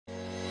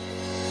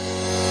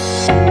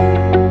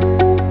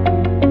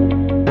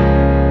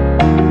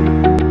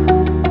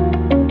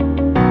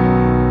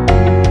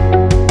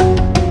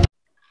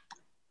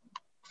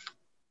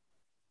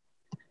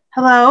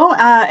Hello,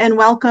 and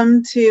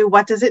welcome to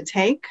What Does It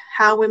Take?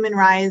 How Women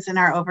Rise in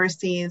Our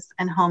Overseas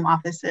and Home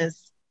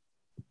Offices.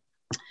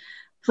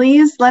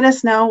 Please let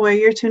us know where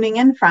you're tuning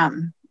in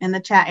from in the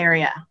chat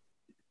area.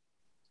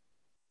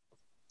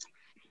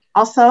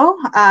 Also,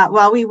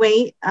 while we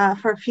wait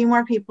for a few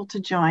more people to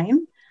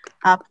join,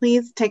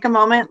 please take a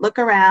moment, look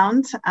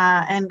around,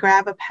 and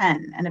grab a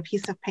pen and a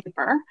piece of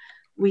paper.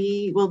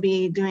 We will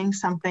be doing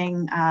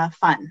something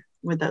fun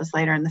with those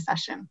later in the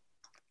session.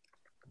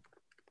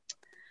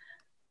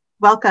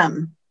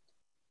 Welcome.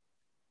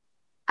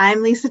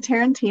 I'm Lisa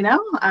Tarantino.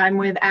 I'm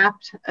with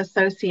Apt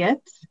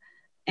Associates,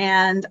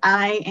 and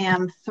I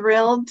am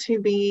thrilled to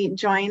be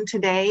joined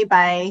today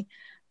by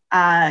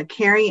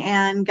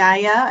Kerri-Ann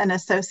Guyah, an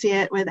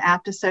associate with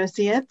Apt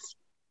Associates,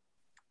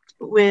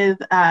 with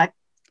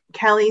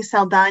Kelly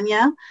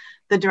Saldaña,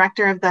 the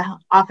director of the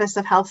Office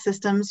of Health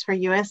Systems for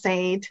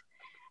USAID,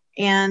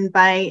 and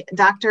by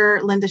Dr.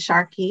 Linda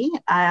Sharkey,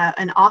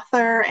 an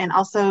author and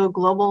also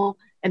Global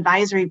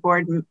Advisory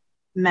Board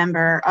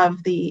member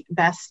of the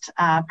Best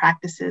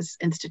Practices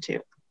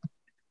Institute.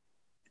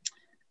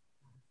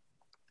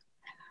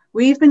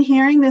 We've been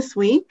hearing this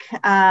week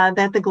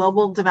that the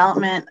global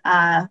development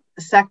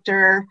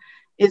sector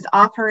is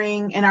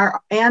offering, and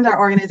our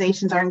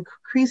organizations are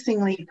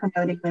increasingly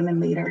promoting women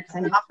leaders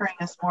and offering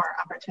us more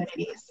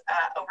opportunities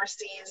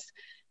overseas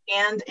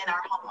and in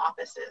our home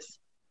offices.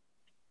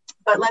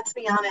 But let's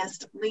be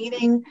honest,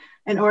 leading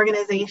an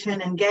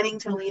organization and getting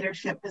to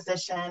leadership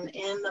position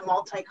in the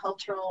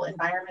multicultural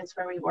environments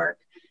where we work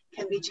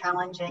can be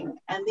challenging.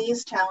 And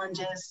these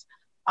challenges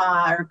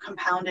are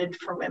compounded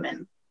for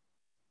women.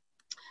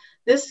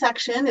 This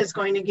section is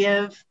going to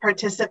give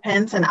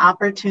participants an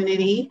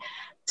opportunity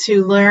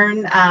to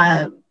learn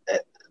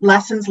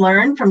lessons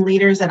learned from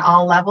leaders at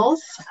all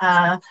levels,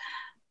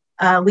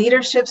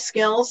 leadership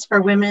skills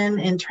for women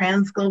in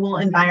trans-global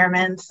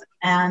environments,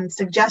 and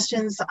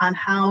suggestions on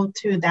how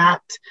to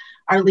adapt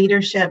our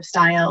leadership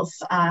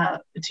styles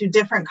to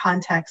different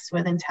contexts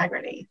with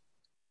integrity.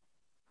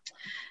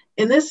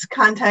 In this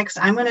context,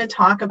 I'm going to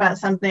talk about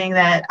something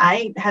that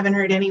I haven't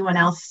heard anyone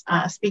else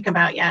speak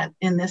about yet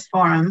in this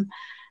forum,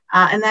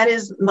 and that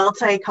is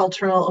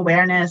multicultural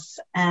awareness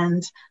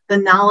and the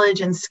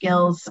knowledge and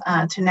skills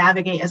to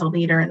navigate as a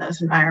leader in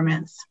those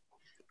environments.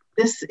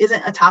 This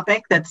isn't a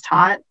topic that's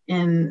taught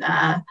in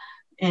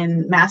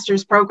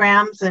master's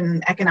programs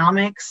in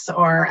economics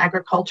or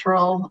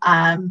agricultural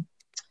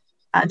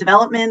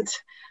development.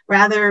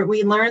 Rather,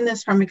 we learn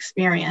this from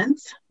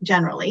experience,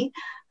 generally,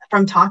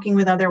 from talking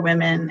with other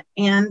women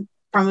and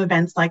from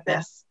events like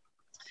this.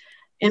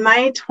 In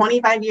my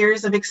 25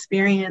 years of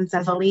experience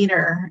as a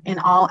leader at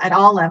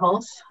all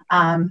levels,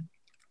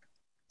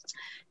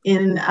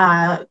 in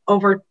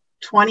over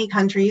 20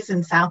 countries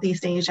in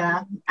Southeast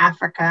Asia,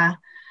 Africa,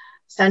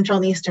 Central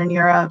and Eastern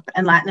Europe,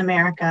 and Latin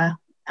America,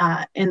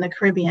 in the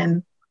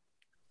Caribbean,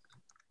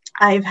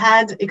 I've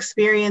had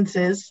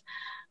experiences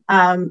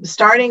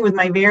starting with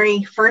my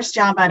very first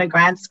job out of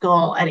grad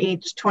school at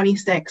age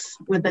 26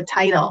 with the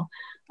title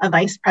of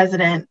Vice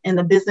President in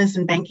the business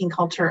and banking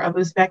culture of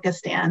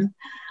Uzbekistan.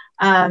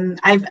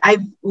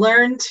 I've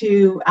learned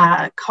to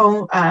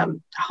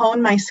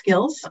hone my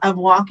skills of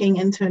walking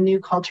into a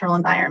new cultural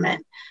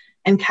environment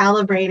and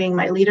calibrating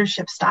my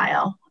leadership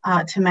style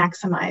to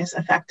maximize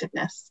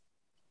effectiveness.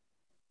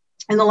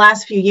 In the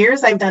last few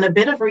years, I've done a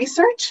bit of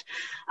research,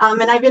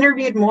 and I've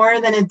interviewed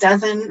more than a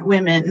dozen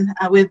women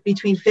with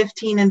between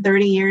 15 and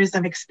 30 years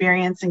of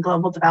experience in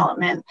global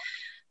development,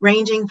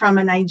 ranging from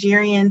a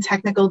Nigerian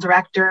technical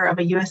director of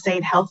a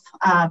USAID health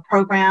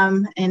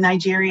program in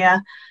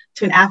Nigeria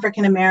to an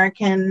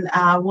African-American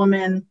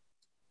woman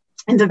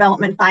in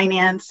development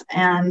finance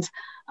and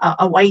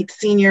a white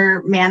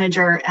senior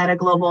manager at a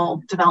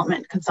global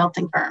development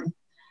consulting firm.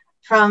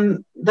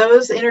 From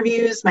those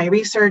interviews, my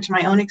research,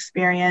 my own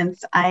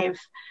experience, I've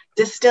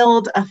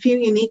distilled a few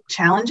unique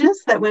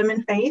challenges that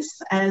women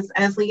face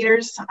as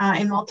leaders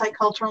in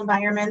multicultural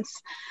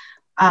environments,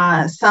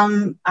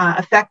 some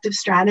effective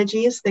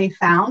strategies they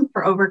found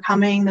for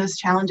overcoming those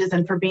challenges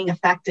and for being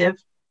effective.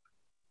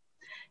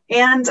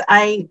 And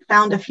I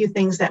found a few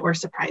things that were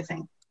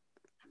surprising,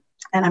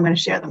 and I'm going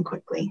to share them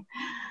quickly.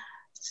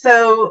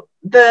 So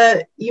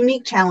the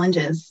unique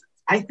challenges,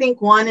 I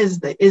think one is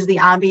the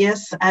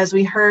obvious, as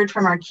we heard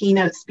from our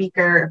keynote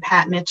speaker,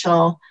 Pat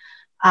Mitchell,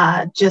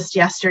 just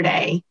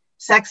yesterday.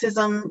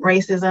 Sexism,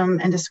 racism,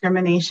 and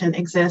discrimination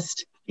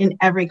exist in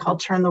every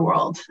culture in the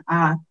world.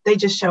 They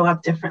just show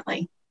up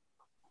differently.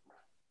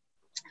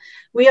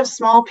 We have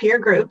small peer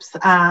groups.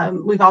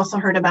 We've also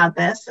heard about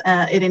this.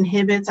 It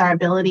inhibits our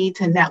ability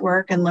to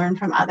network and learn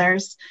from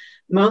others.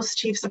 Most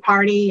chiefs of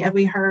party, as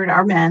we heard,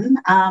 are men.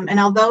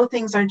 And although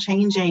things are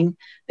changing,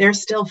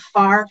 there's still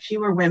far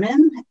fewer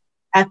women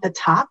at the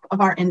top of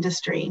our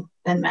industry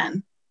than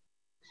men.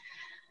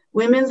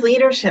 Women's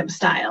leadership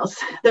styles.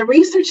 The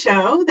research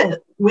shows that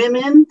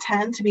women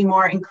tend to be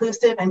more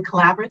inclusive and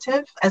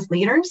collaborative as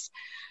leaders,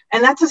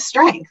 and that's a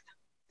strength.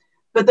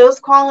 But those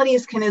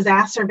qualities can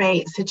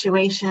exacerbate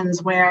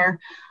situations where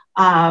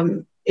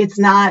there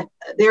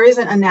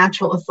isn't a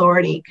natural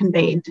authority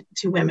conveyed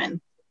to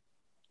women.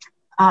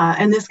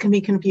 And this can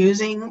be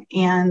confusing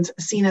and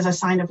seen as a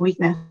sign of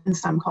weakness in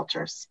some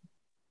cultures.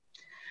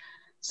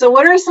 So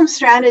what are some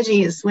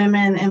strategies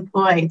women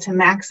employ to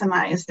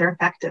maximize their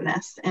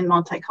effectiveness in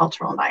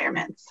multicultural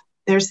environments?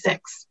 There's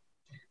 6.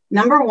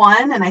 Number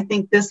 1, and I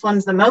think this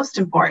one's the most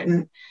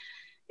important,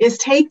 is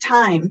take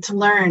time to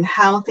learn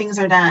how things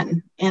are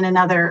done in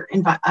another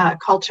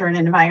culture and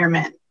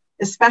environment,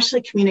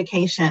 especially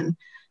communication.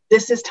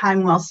 This is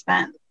time well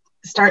spent.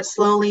 Start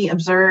slowly,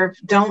 observe.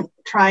 Don't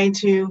try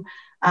to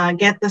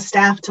get the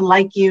staff to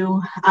like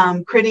you.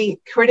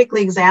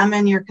 Critically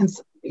examine your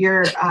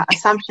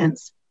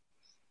assumptions.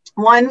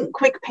 One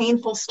quick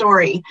painful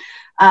story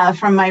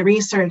from my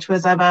research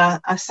was of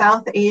a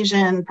South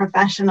Asian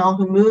professional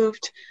who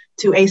moved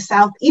to a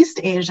Southeast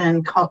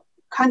Asian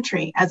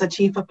country as a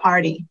chief of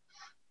party.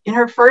 In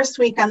her first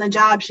week on the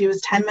job, she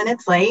was 10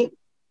 minutes late.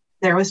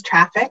 There was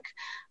traffic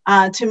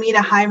to meet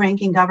a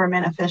high-ranking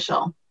government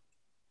official.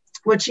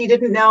 What she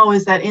didn't know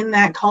is that in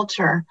that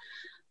culture,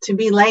 to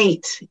be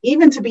late,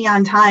 even to be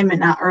on time and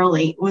not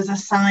early, was a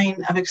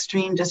sign of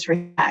extreme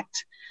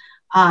disrespect.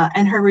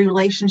 And her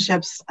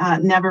relationships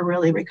never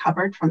really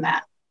recovered from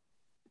that.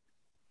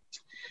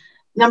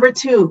 Number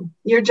 2,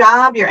 your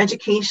job, your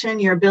education,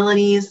 your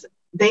abilities,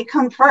 they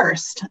come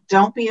first.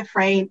 Don't be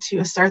afraid to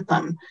assert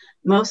them.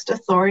 Most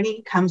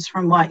authority comes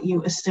from what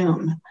you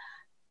assume.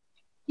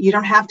 You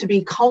don't have to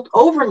be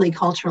overly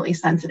culturally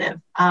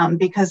sensitive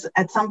because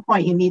at some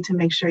point you need to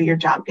make sure your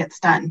job gets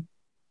done.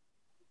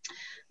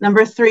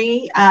 Number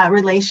 3,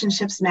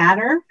 relationships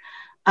matter.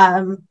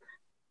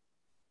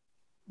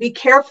 Be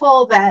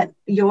careful that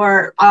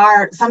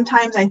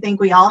sometimes I think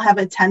we all have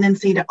a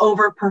tendency to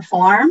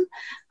overperform.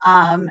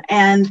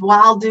 And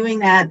while doing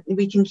that,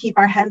 we can keep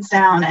our heads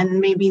down and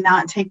maybe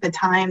not take the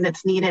time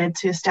that's needed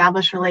to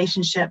establish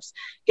relationships.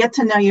 Get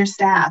to know your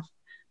staff,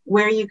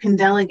 where you can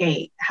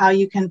delegate, how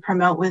you can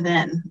promote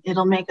within.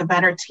 It'll make a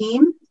better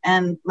team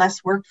and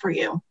less work for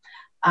you.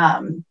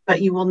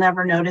 But you will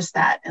never notice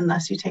that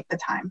unless you take the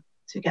time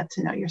to get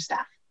to know your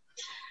staff.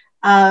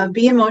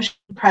 Be emotionally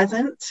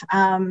present.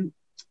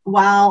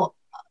 While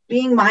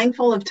being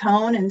mindful of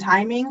tone and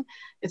timing,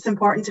 it's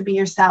important to be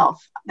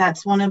yourself.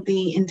 That's one of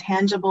the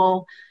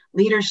intangible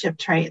leadership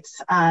traits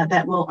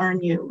that will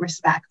earn you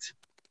respect.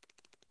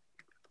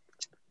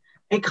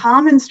 A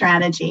common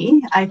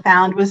strategy I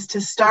found was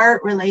to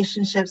start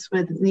relationships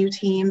with new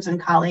teams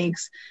and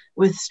colleagues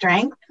with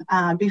strength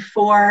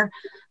before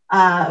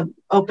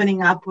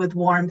opening up with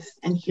warmth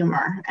and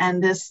humor.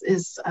 And this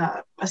is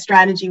a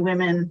strategy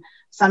women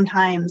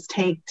sometimes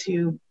take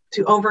to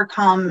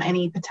overcome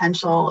any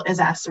potential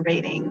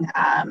exacerbating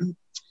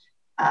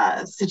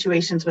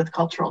situations with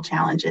cultural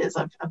challenges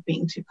of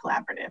being too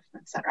collaborative,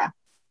 etc.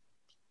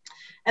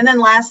 And then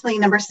lastly,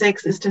 number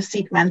 6 is to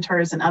seek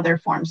mentors and other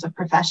forms of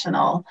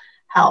professional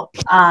help.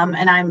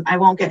 And I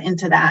won't get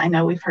into that. I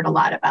know we've heard a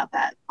lot about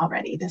that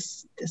already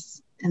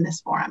in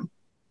this forum.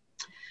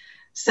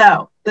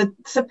 So the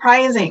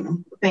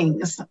surprising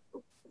things,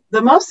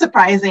 the most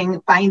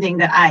surprising finding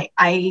that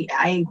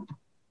I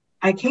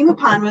came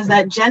upon was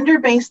that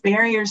gender-based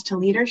barriers to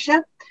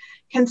leadership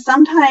can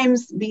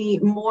sometimes be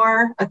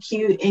more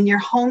acute in your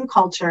home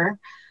culture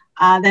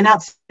than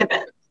outside of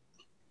it.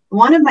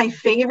 One of my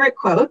favorite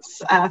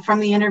quotes from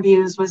the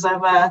interviews was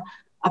of a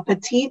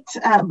petite,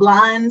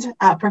 blonde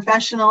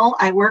professional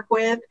I work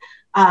with.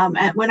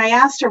 When I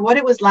asked her what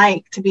it was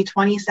like to be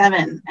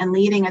 27 and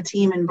leading a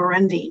team in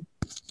Burundi,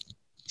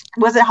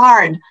 was it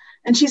hard?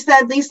 And she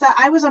said, Lisa,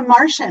 I was a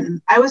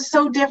Martian. I was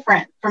so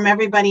different from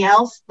everybody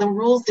else. The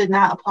rules did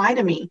not apply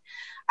to me.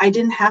 I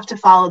didn't have to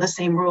follow the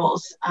same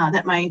rules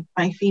that my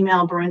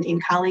female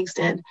Burundian colleagues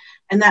did.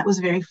 And that was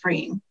very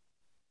freeing.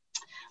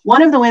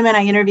 One of the women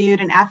I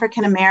interviewed, an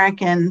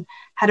African-American,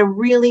 had a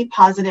really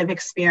positive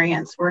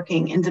experience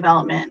working in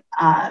development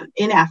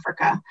in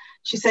Africa.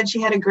 She said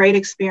she had a great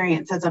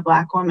experience as a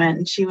Black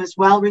woman. She was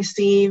well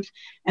received,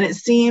 and it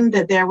seemed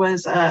that there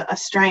was a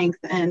strength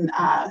in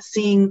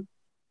seeing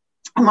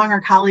among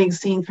her colleagues,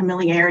 seeing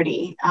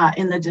familiarity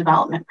in the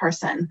development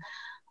person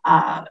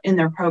in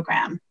their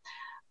program.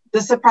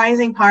 The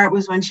surprising part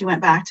was when she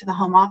went back to the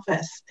home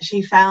office.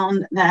 She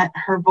found that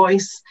her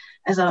voice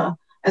as a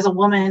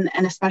woman,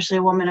 and especially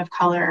a woman of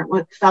color,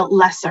 felt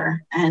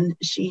lesser, and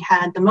she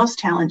had the most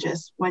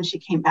challenges when she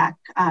came back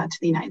to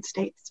the United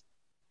States.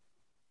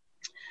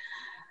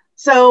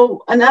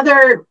 So I'm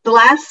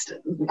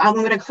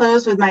going to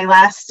close with my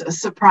last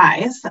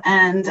surprise,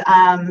 and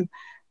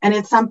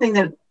it's something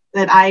that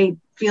I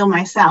feel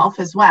myself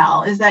as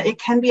well, is that it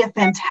can be a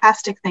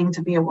fantastic thing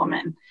to be a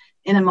woman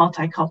in a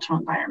multicultural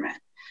environment.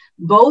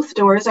 Both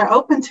doors are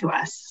open to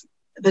us,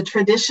 the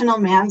traditional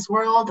man's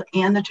world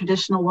and the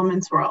traditional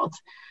woman's world.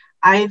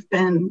 I've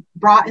been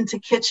brought into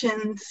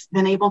kitchens,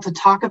 been able to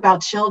talk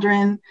about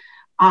children.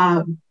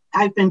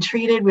 I've been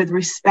treated with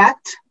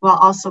respect while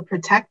also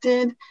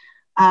protected.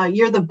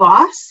 You're the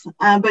boss,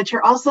 but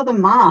you're also the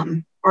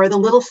mom or the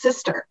little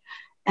sister.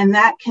 And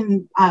that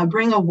can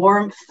bring a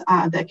warmth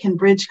that can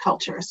bridge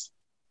cultures.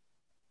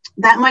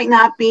 That might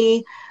not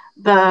be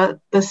the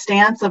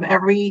stance of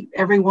every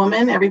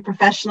woman, every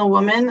professional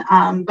woman,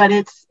 but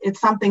it's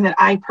something that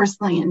I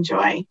personally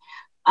enjoy.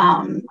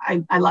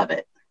 I love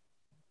it.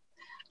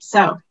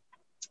 So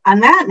on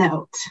that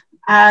note,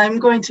 I'm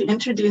going to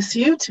introduce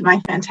you to my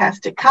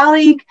fantastic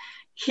colleague,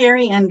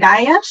 Kerri-Ann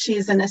Guyah.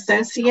 She's an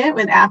associate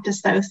with Apt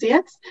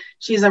Associates.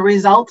 She's a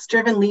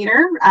results-driven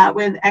leader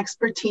with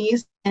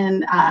expertise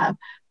in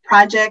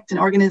project and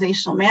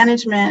organizational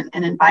management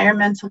and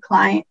environmental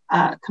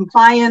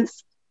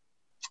compliance.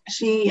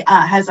 She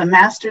has a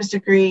master's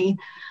degree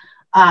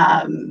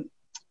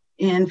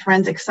in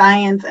forensic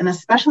science and a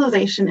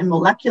specialization in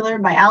molecular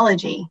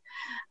biology.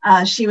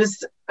 She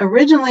was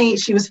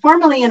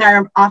formerly in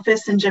our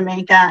office in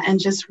Jamaica and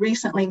just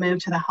recently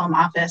moved to the home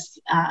office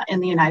in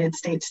the United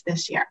States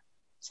this year.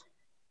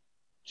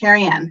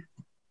 Kerri-Ann.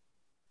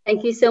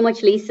 Thank you so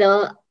much,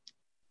 Lisa.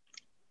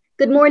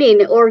 Good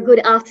morning or good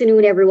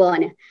afternoon,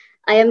 everyone.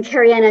 I am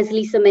Kerri-Ann, as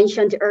Lisa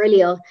mentioned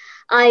earlier.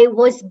 I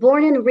was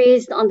born and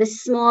raised on the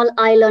small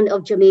island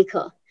of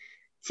Jamaica.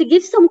 To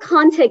give some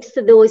context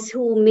to those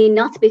who may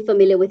not be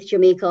familiar with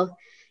Jamaica,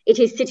 it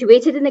is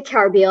situated in the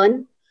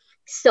Caribbean,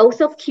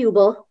 south of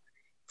Cuba,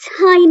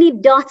 tiny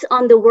dot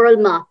on the world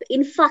map.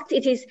 In fact,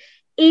 it is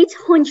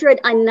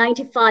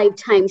 895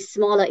 times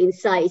smaller in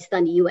size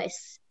than the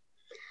US.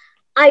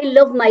 I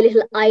love my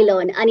little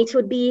island, and it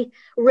would be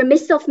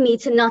remiss of me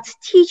to not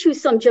teach you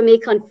some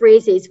Jamaican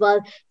phrases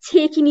while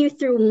taking you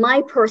through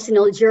my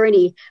personal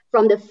journey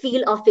from the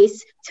field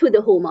office to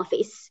the home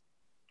office.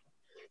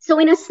 So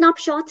in a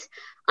snapshot,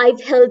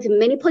 I've held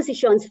many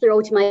positions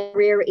throughout my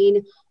career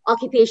in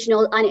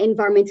occupational and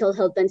environmental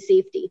health and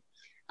safety.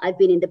 I've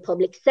been in the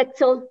public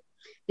sector,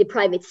 the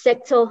private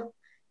sector,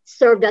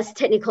 served as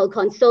technical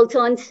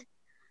consultant,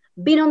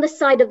 been on the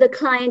side of the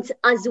client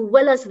as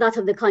well as that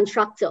of the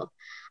contractor.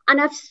 And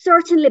I've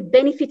certainly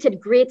benefited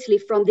greatly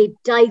from the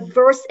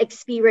diverse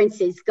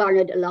experiences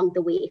garnered along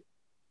the way.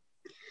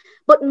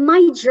 But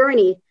my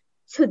journey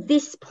to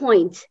this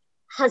point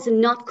has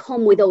not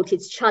come without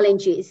its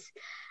challenges.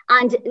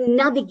 And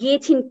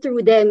navigating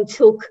through them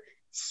took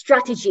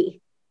strategy.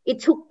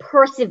 It took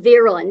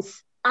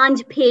perseverance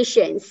and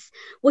patience,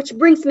 which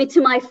brings me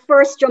to my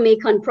first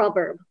Jamaican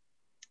proverb.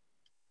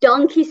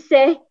 Donkey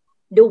say,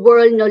 the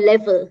world no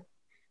level,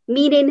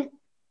 meaning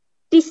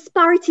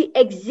disparity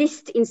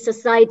exists in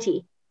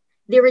society.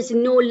 There is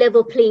no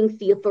level playing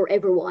field for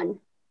everyone.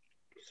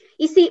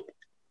 You see,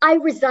 I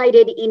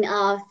resided in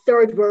a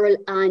third world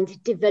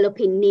and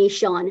developing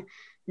nation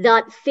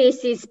that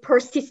faces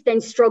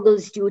persistent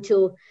struggles due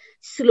to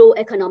slow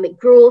economic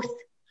growth,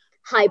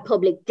 high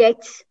public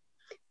debt,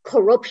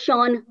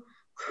 corruption,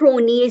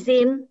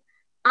 cronyism,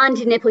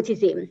 and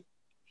nepotism.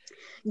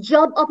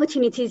 Job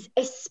opportunities,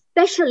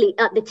 especially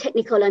at the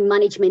technical and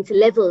management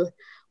level,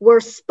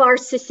 were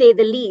sparse to say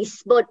the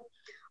least. But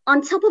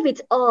on top of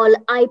it all,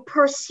 I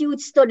pursued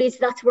studies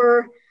that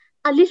were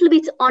a little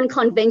bit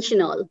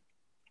unconventional.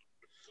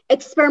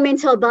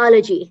 Experimental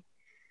biology,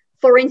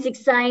 forensic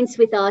science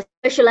with a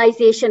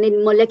specialization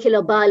in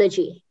molecular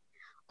biology,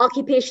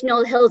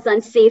 occupational health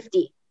and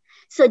safety.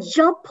 So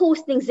job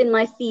postings in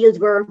my field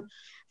were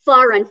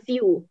far and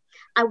few.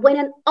 And when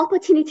an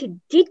opportunity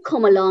did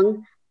come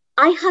along,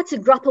 I had to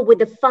grapple with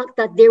the fact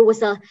that there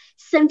was a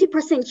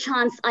 70%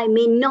 chance I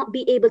may not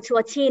be able to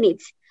attain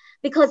it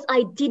because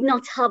I did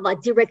not have a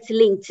direct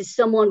link to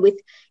someone with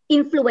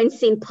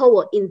influencing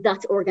power in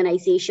that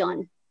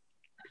organization.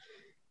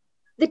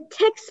 The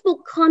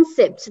textbook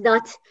concept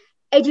that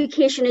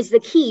education is the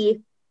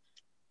key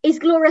is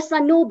glorious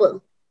and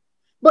noble,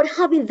 but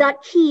having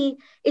that key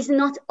is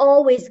not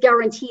always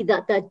guaranteed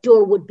that that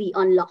door would be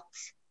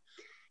unlocked.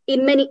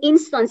 In many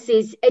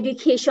instances,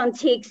 education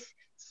takes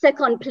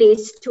second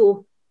place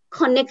to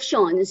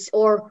connections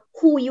or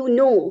who you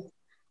know,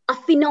 a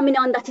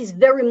phenomenon that is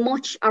very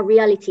much a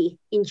reality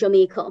in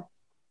Jamaica.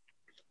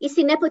 You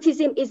see,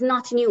 nepotism is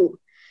not new.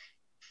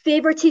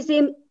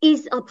 Favoritism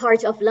is a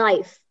part of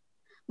life,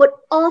 but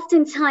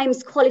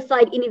oftentimes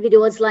qualified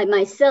individuals like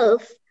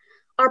myself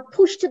are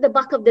pushed to the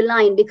back of the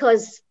line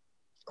because,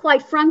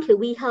 quite frankly,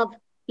 we have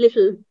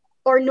little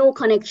or no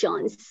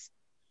connections.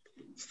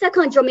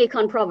 Second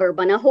Jamaican proverb,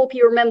 and I hope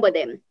you remember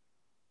them.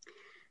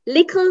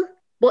 Little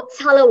but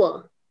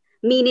talawa,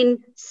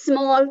 meaning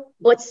small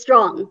but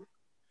strong.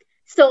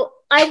 So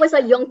I was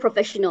a young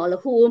professional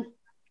who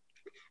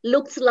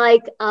looked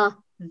like a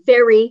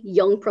very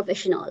young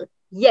professional.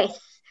 Yes,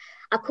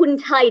 I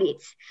couldn't hide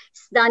it.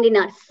 Standing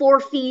at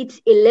 4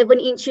 feet, 11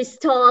 inches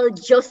tall,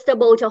 just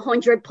about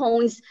 100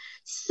 pounds,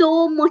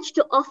 so much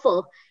to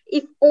offer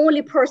if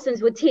only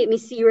persons would take me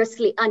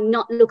seriously and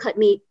not look at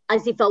me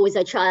as if I was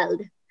a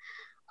child.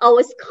 I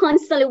was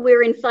constantly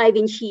wearing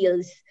 5-inch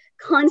heels,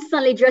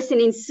 constantly dressing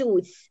in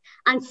suits,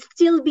 and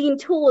still being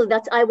told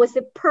that I was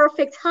the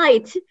perfect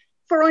height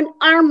for an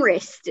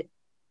armrest.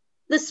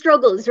 The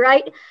struggles,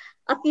 right?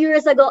 A few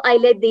years ago, I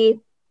led the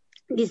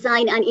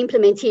design and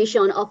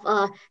implementation of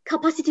a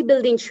capacity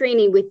building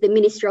training with the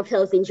Ministry of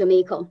Health in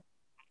Jamaica.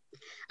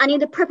 And in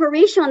the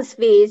preparations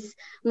phase,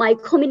 my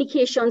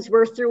communications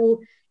were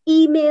through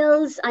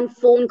emails and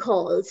phone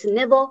calls,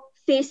 never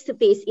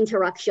face-to-face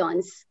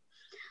interactions.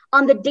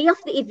 On the day of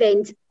the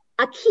event,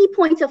 a key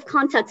point of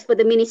contact for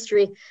the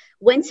ministry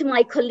went to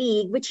my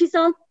colleague, which is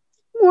a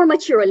more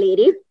mature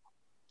lady,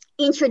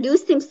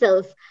 introduced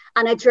himself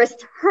and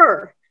addressed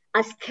her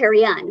as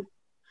Kerri-Ann.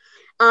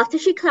 After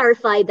she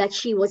clarified that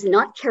she was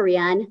not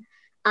Kerri-Ann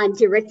and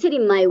directed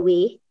in my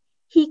way,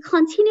 he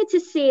continued to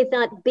say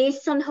that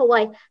based on how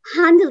I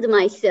handled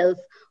myself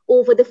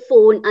over the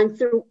phone and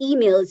through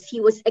emails, he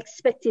was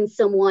expecting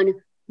someone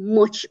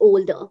much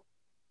older.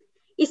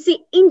 You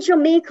see, in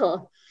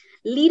Jamaica,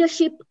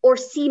 leadership or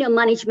senior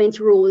management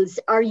roles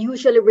are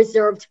usually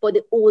reserved for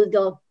the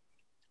older,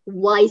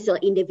 wiser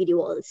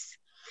individuals.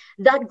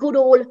 That good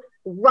old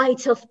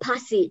rite of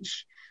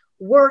passage,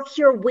 work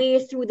your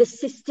way through the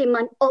system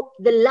and up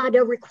the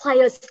ladder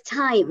requires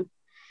time,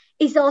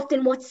 is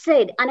often what's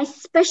said, and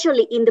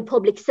especially in the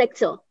public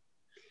sector.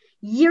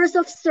 Years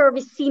of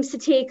service seems to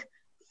take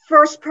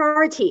first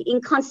priority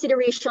in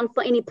consideration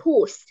for any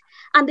post.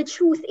 And the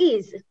truth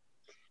is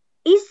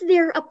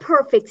there a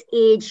perfect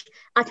age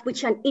at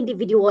which an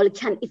individual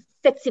can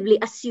effectively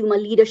assume a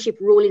leadership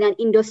role in an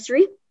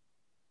industry?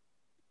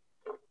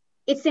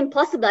 It's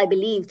impossible, I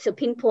believe, to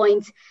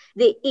pinpoint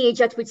the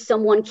age at which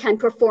someone can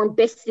perform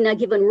best in a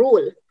given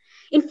role.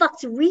 In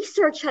fact,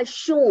 research has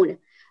shown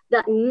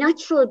that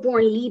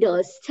natural-born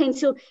leaders tend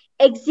to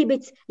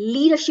exhibit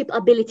leadership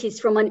abilities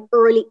from an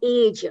early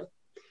age.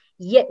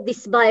 Yet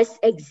this bias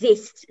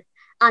exists,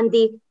 and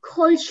the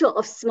culture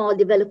of small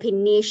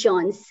developing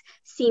nations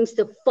seems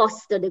to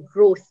foster the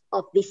growth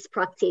of this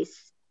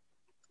practice.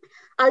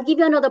 I'll give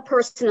you another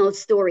personal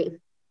story.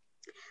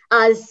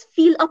 As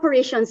field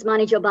operations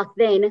manager back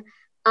then,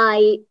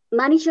 I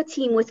managed a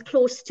team with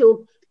close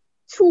to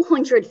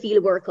 200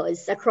 field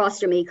workers across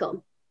Jamaica.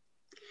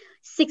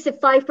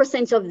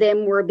 65% of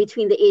them were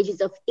between the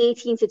ages of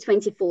 18 to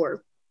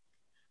 24.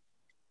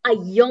 A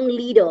young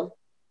leader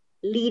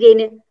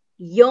leading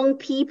young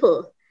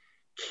people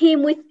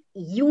came with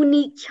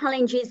unique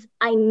challenges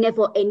I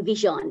never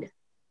envisioned.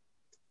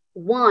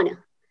 One,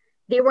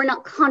 they were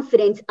not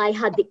confident I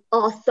had the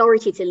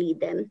authority to lead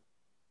them.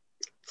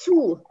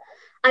 Two,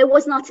 I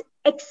was not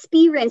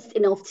experienced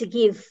enough to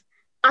give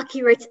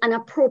accurate and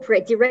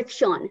appropriate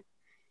direction.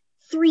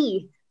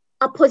 Three,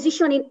 a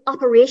position in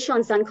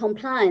operations and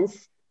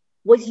compliance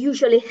was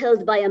usually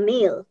held by a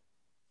male.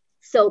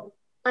 So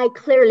I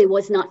clearly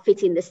was not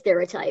fitting the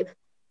stereotype.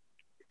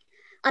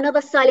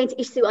 Another silent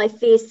issue I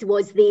faced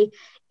was the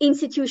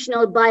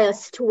institutional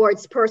bias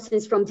towards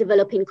persons from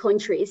developing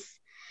countries.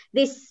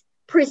 This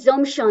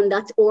presumption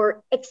that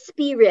our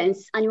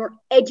experience and our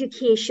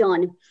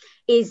education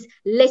is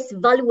less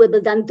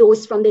valuable than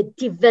those from the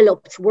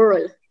developed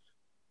world.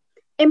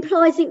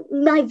 Employees in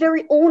my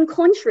very own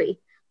country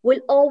will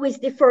always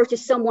defer to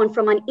someone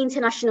from an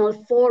international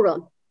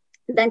forum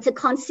than to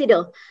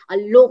consider a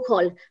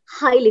local,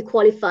 highly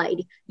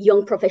qualified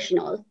young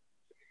professional.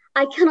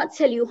 I cannot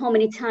tell you how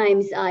many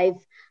times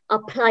I've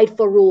applied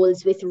for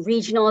roles with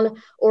regional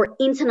or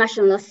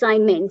international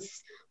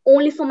assignments,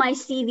 only for my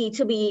CV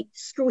to be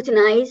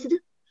scrutinized,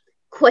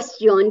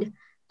 questioned,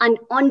 and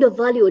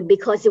undervalued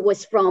because it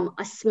was from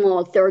a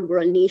small third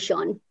world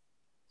nation.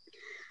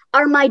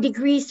 Are my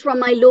degrees from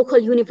my local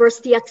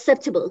university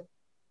acceptable?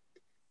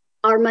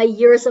 Are my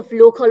years of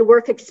local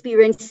work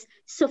experience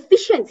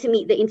sufficient to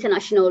meet the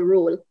international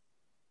role?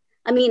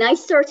 I mean, I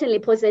certainly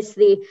possess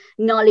the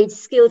knowledge,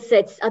 skill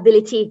sets,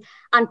 ability,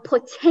 and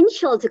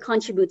potential to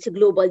contribute to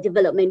global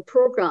development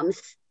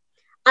programs,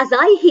 as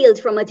I hailed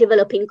from a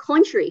developing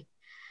country,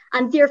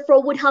 and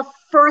therefore would have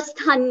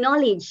first-hand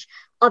knowledge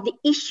of the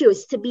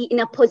issues to be in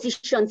a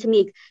position to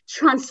make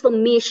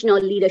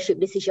transformational leadership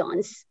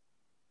decisions.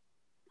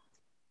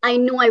 I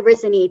know I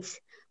resonate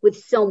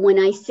with some when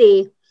I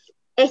say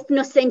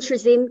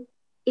ethnocentrism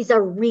is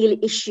a real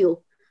issue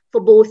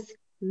for both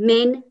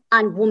men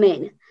and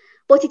women,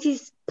 but it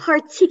is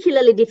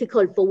particularly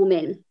difficult for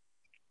women.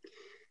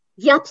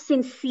 Gaps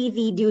in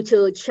CV due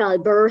to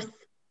childbirth,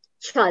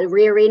 child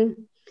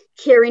rearing,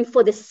 caring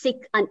for the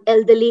sick and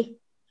elderly,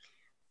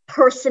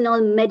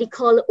 personal,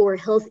 medical, or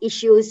health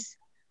issues,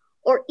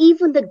 or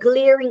even the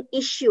glaring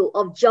issue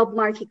of job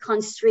market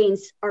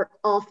constraints are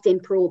often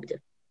probed.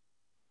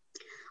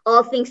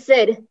 All things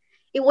said,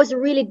 it was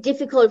really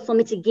difficult for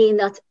me to gain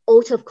that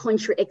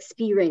out-of-country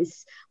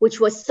experience, which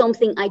was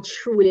something I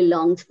truly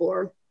longed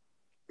for.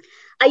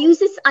 I use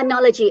this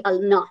analogy a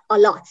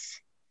lot.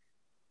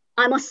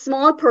 I'm a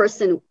small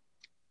person,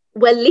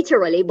 well,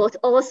 literally, but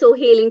also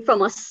hailing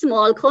from a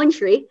small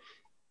country,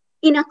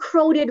 in a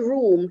crowded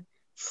room,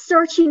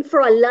 searching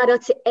for a ladder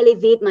to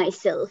elevate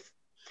myself.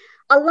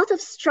 A lot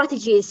of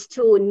strategies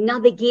to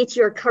navigate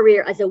your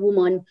career as a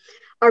woman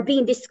are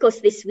being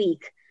discussed this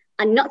week.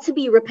 And not to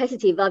be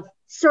repetitive, I've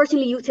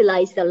certainly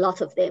utilized a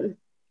lot of them.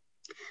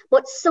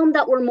 But some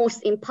that were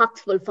most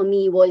impactful for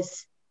me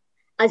was,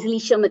 as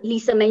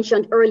Lisa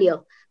mentioned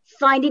earlier,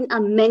 finding a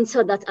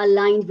mentor that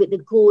aligned with the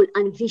goal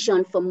and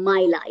vision for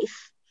my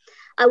life.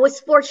 I was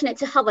fortunate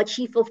to have a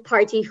chief of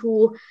party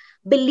who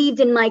believed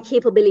in my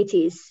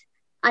capabilities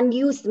and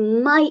used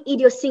my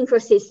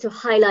idiosyncrasies to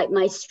highlight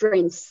my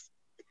strengths.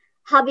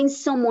 Having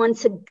someone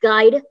to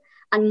guide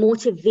and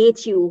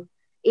motivate you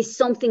is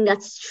something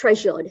that's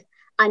treasured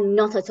and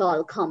not at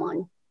all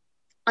common.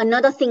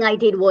 Another thing I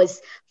did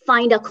was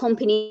find a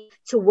company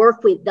to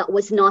work with that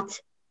was not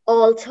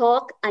all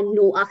talk and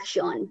no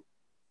action.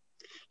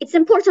 It's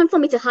important for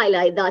me to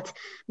highlight that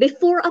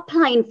before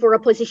applying for a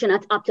position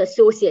at Apta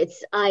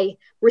Associates, I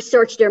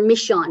researched their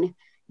mission,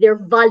 their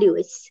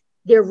values,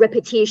 their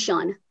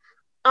reputation.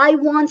 I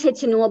wanted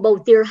to know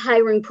about their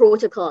hiring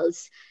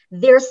protocols,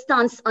 their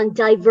stance on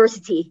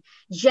diversity,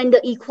 gender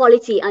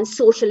equality, and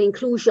social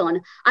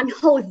inclusion, and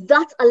how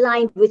that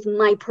aligned with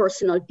my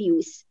personal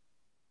views.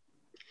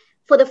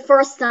 For the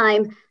first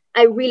time,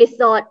 I really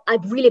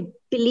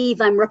believe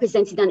I'm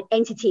representing an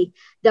entity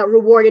that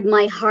rewarded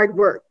my hard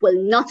work. Well,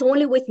 not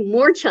only with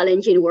more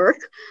challenging work,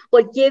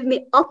 but gave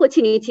me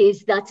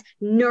opportunities that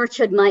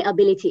nurtured my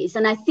abilities.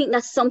 And I think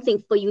that's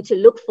something for you to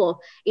look for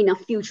in a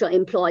future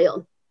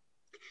employer.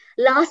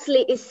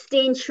 Lastly, is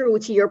staying true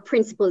to your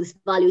principles,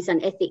 values,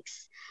 and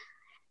ethics.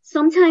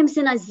 Sometimes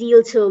in a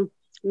zeal to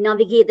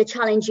navigate the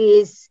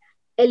challenges,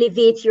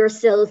 elevate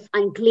yourself,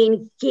 and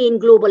gain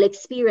global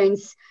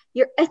experience,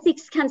 your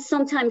ethics can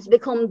sometimes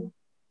become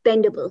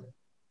bendable.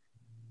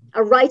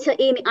 A writer,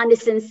 Amy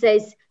Anderson,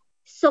 says,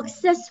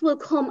 success will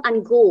come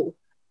and go,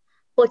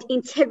 but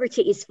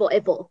integrity is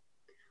forever.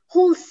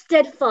 Hold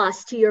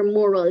steadfast to your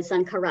morals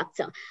and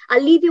character.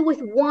 I'll leave you with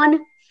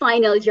one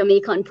final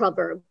Jamaican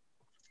proverb,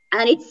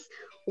 and it's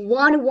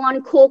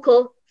one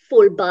cocoa,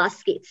 full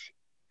basket.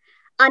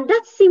 And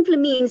that simply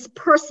means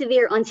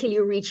persevere until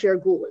you reach your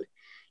goal.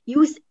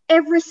 Use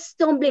every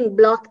stumbling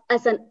block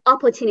as an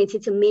opportunity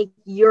to make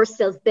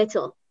yourself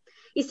better.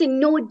 You see,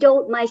 no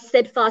doubt my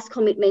steadfast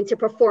commitment to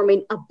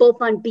performing above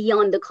and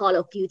beyond the call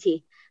of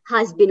duty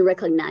has been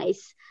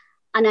recognized.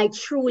 And I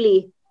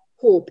truly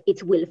hope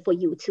it will for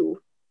you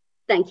too.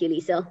 Thank you,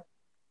 Lisa.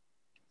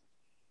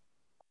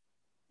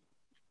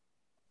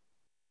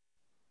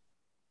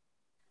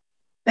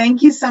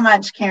 Thank you so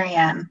much,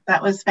 Kerri-Ann.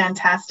 That was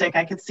fantastic.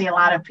 I could see a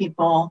lot of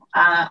people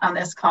on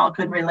this call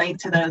could relate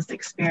to those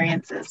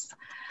experiences.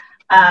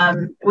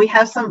 We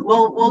have some,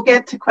 we'll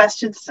get to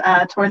questions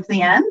towards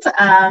the end,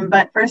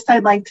 but first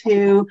I'd like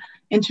to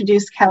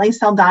introduce Kelly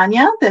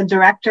Saldaña, the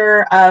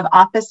Director of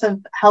Office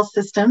of Health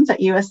Systems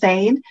at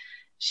USAID.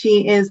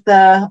 She is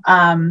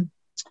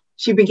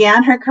she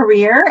began her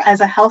career as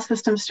a health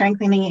system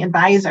strengthening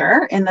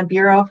advisor in the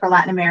Bureau for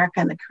Latin America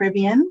and the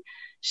Caribbean.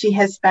 She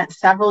has spent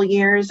several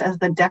years as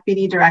the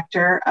Deputy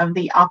Director of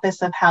the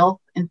Office of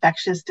Health,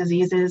 Infectious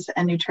Diseases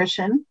and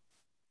Nutrition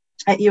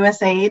at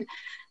USAID.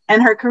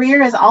 And her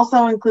career has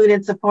also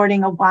included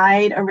supporting a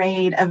wide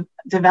array of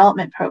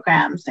development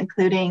programs,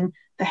 including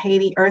the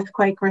Haiti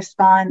earthquake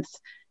response,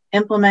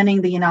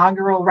 implementing the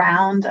inaugural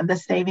round of the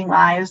Saving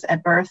Lives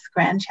at Birth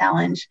Grand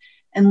Challenge,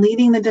 and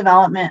leading the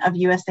development of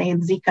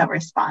USAID's Zika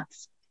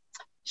response.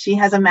 She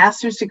has a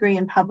master's degree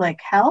in public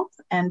health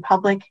and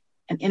public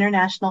and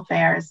international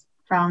affairs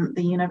from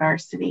the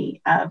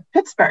University of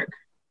Pittsburgh.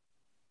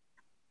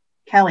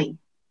 Kelly.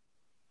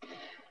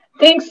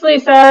 Thanks,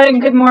 Lisa, and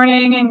good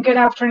morning and good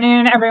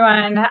afternoon,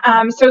 everyone.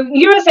 So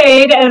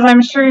USAID, as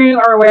I'm sure you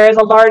are aware, is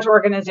a large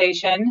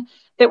organization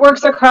that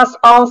works across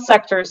all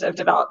sectors of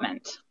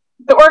development.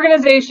 The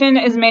organization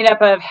is made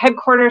up of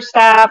headquarters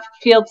staff,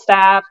 field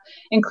staff,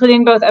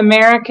 including both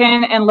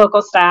American and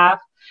local staff,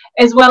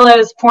 as well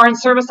as foreign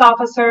service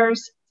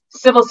officers,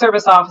 civil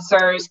service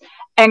officers,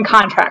 and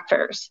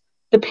contractors.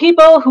 The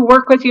people who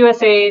work with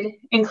USAID,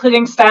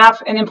 including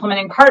staff and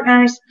implementing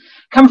partners,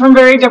 come from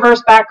very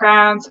diverse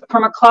backgrounds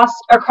from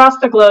across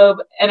the globe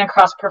and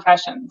across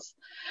professions.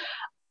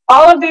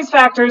 All of these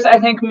factors, I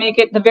think, make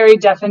it the very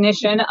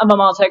definition of a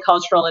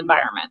multicultural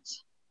environment.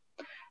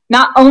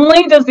 Not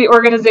only does the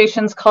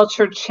organization's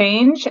culture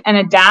change and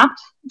adapt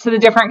to the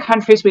different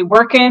countries we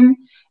work in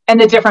and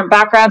the different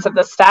backgrounds of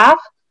the staff,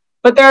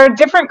 but there are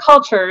different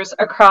cultures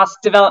across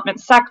development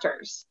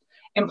sectors,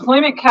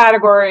 employment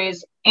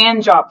categories,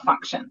 and job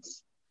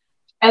functions.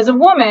 As a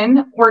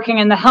woman working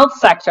in the health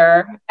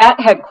sector at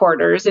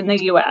headquarters in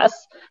the US,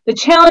 the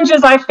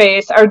challenges I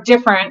face are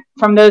different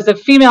from those of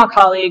female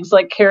colleagues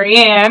like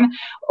Kerri-Ann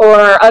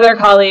or other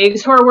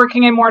colleagues who are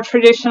working in more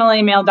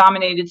traditionally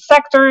male-dominated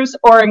sectors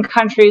or in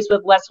countries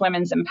with less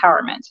women's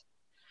empowerment.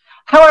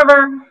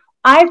 However,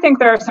 I think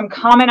there are some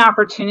common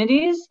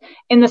opportunities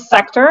in the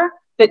sector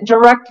that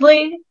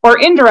directly or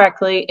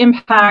indirectly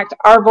impact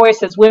our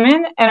voice as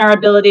women and our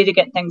ability to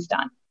get things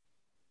done.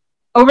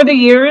 Over the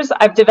years,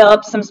 I've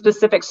developed some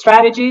specific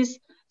strategies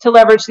to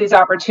leverage these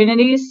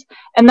opportunities,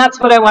 and that's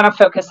what I want to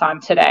focus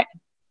on today.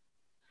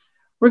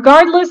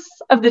 Regardless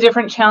of the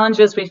different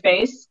challenges we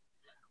face,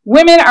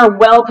 women are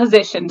well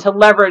positioned to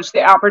leverage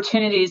the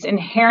opportunities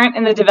inherent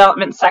in the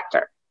development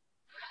sector.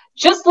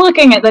 Just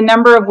looking at the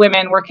number of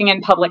women working in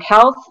public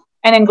health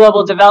and in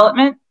global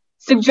development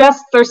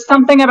suggests there's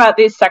something about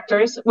these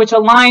sectors which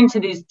align to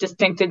these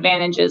distinct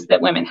advantages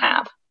that women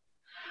have.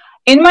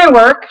 In my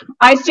work,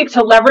 I seek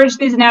to leverage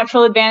these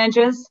natural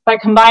advantages by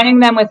combining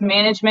them with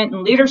management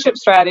and leadership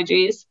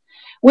strategies,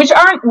 which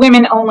aren't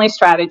women-only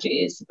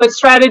strategies, but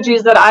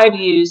strategies that I've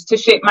used to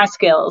shape my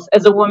skills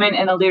as a woman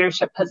in a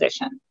leadership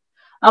position.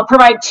 I'll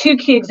provide 2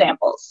 key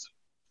examples.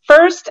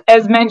 First,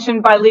 as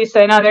mentioned by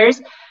Lisa and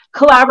others,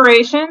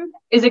 collaboration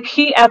is a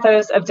key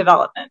ethos of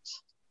development.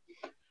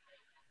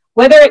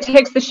 Whether it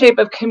takes the shape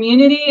of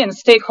community and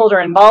stakeholder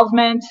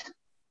involvement,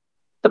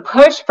 the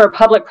push for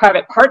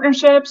public-private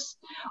partnerships,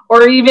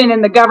 or even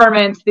in the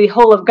government, the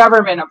whole of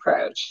government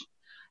approach.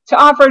 To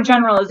offer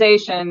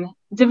generalization,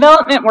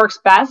 development works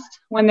best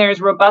when there's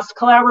robust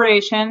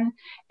collaboration,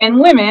 and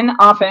women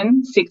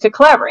often seek to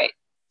collaborate.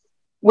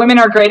 Women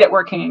are great at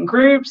working in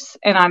groups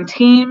and on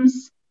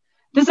teams.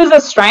 This is a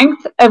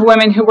strength of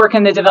women who work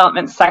in the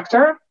development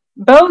sector,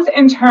 both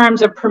in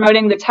terms of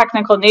promoting the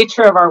technical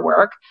nature of our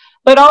work,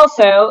 but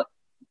also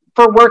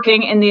for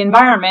working in the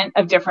environment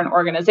of different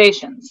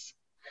organizations.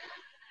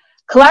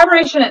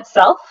 Collaboration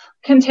itself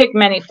can take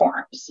many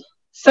forms.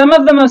 Some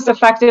of the most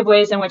effective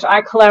ways in which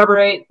I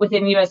collaborate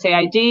within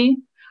USAID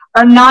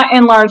are not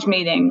in large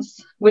meetings,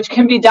 which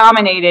can be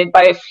dominated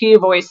by a few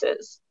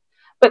voices,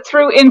 but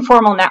through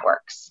informal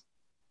networks.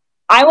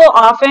 I will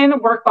often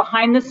work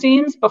behind the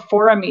scenes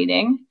before a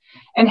meeting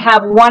and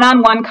have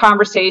one-on-one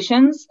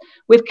conversations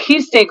with key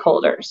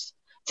stakeholders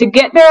to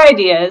get their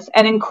ideas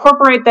and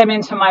incorporate them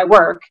into my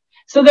work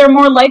so they're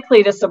more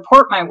likely to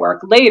support my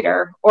work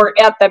later or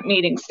at the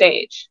meeting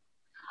stage.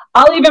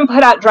 I'll even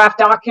put out draft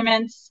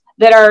documents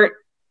that are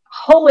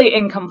wholly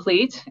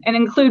incomplete and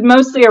include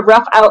mostly a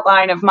rough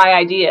outline of my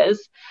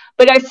ideas,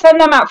 but I send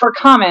them out for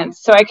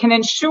comments so I can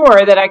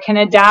ensure that I can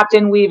adapt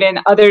and weave in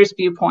others'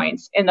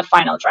 viewpoints in the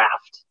final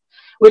draft,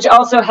 which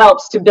also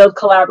helps to build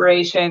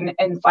collaboration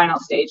in final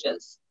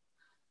stages.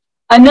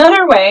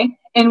 Another way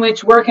in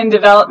which work and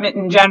development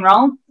in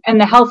general, and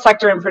the health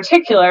sector in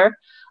particular,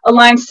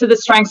 aligns to the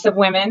strengths of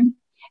women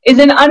is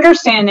in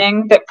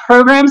understanding that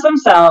programs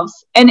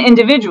themselves and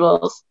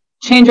individuals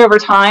change over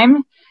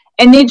time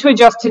and need to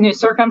adjust to new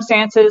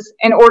circumstances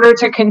in order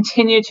to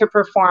continue to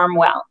perform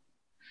well.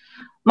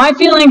 My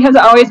feeling has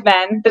always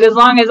been that as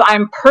long as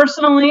I'm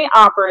personally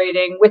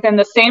operating within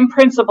the same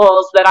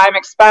principles that I'm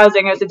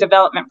espousing as a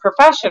development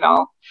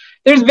professional,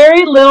 there's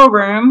very little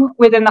room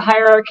within the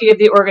hierarchy of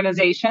the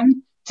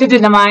organization to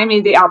deny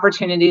me the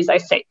opportunities I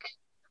seek.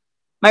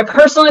 My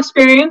personal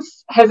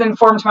experience has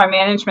informed my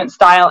management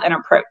style and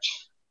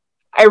approach.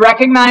 I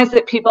recognize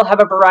that people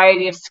have a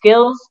variety of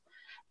skills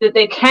that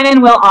they can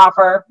and will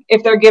offer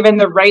if they're given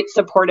the right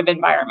supportive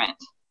environment.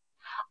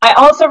 I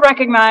also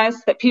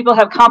recognize that people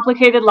have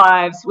complicated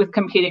lives with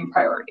competing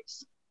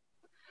priorities.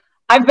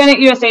 I've been at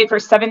USAID for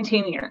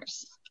 17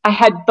 years. I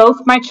had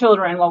both my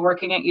children while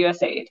working at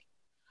USAID.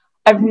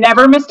 I've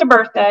never missed a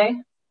birthday.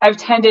 I've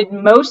attended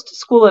most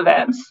school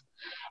events.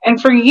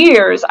 And for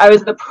years, I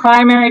was the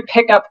primary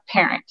pickup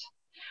parent,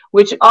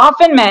 which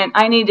often meant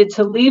I needed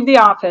to leave the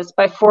office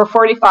by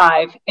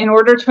 4:45 in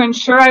order to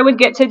ensure I would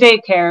get to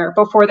daycare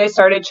before they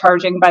started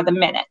charging by the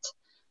minute.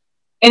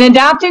 In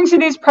adapting to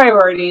these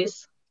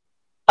priorities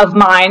of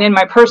mine in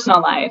my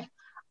personal life,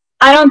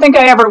 I don't think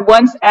I ever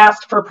once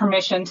asked for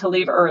permission to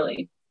leave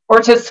early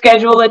or to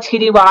schedule a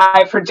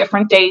TDY for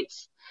different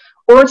dates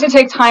or to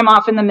take time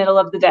off in the middle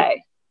of the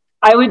day.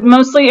 I would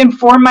mostly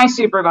inform my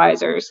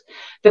supervisors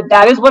that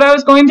that is what I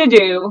was going to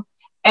do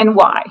and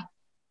why.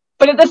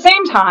 But at the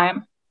same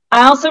time,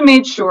 I also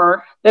made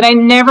sure that I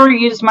never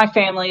used my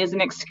family as an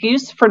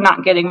excuse for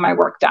not getting my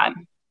work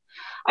done.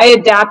 I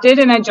adapted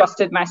and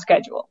adjusted my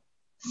schedule.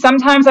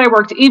 Sometimes I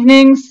worked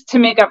evenings to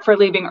make up for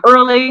leaving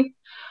early,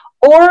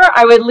 or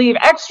I would leave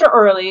extra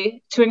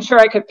early to ensure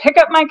I could pick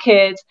up my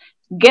kids,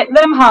 get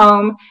them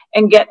home,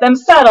 and get them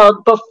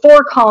settled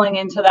before calling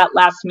into that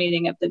last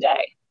meeting of the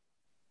day.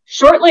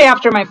 Shortly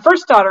after my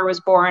first daughter was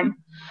born,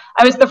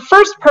 I was the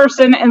first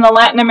person in the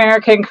Latin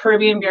America and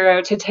Caribbean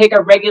Bureau to take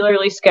a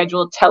regularly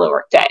scheduled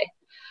telework day.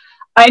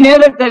 I know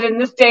that in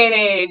this day and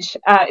age,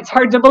 it's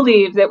hard to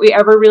believe that we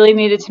ever really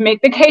needed to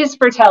make the case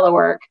for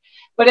telework.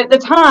 But at the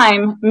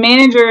time,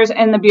 managers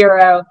in the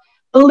Bureau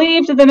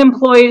believed that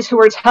employees who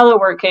were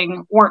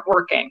teleworking weren't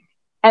working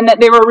and that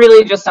they were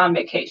really just on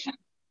vacation.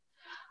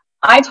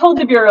 I told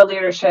the Bureau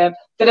leadership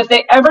that if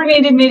they ever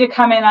needed me to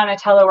come in on a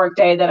telework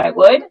day, that I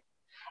would.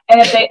 And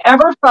if they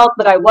ever felt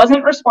that I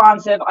wasn't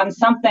responsive on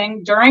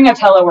something during a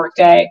telework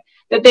day,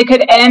 that they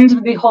could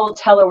end the whole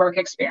telework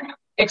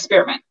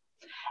experiment.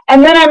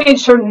 And then I made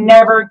sure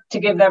never to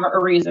give them a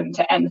reason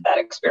to end that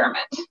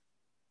experiment.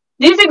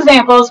 These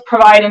examples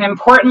provide an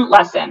important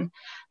lesson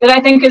that I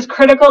think is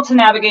critical to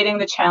navigating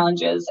the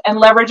challenges and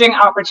leveraging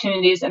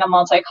opportunities in a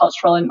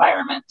multicultural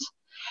environment.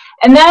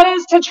 And that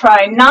is to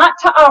try not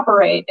to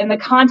operate in the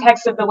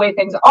context of the way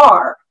things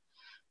are,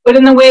 but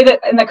in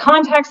the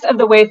context of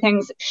the way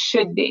things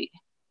should be.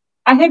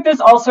 I think this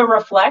also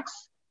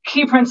reflects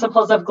key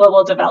principles of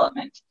global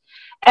development.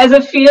 As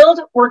a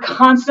field, we're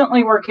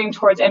constantly working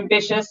towards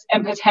ambitious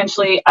and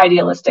potentially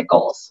idealistic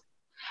goals.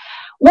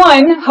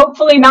 One,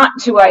 hopefully not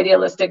too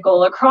idealistic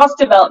goal across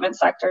development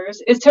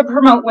sectors is to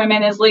promote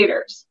women as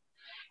leaders.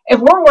 If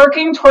we're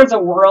working towards a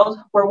world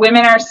where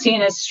women are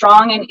seen as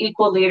strong and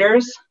equal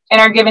leaders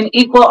and are given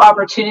equal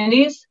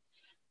opportunities,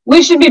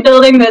 We should be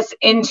building this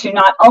into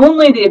not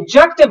only the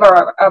objective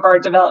of our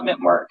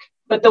development work,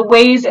 but the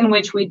ways in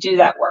which we do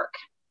that work.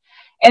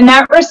 In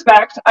that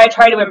respect, I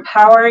try to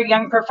empower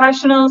young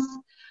professionals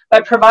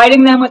by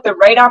providing them with the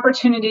right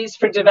opportunities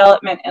for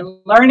development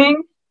and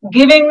learning,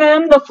 giving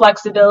them the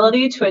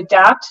flexibility to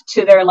adapt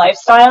to their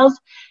lifestyles,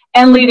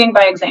 and leading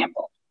by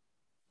example.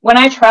 When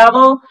I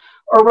travel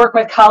or work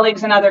with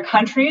colleagues in other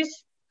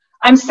countries,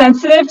 I'm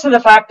sensitive to the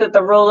fact that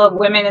the role of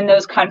women in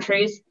those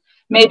countries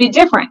may be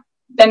different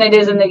than it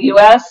is in the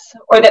US,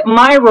 or that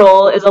my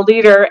role as a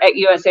leader at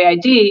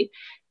USAID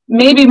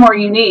may be more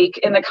unique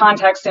in the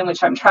context in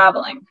which I'm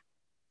traveling.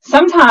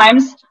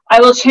 Sometimes I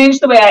will change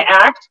the way I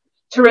act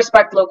to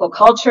respect local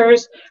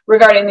cultures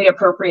regarding the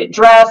appropriate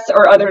dress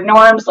or other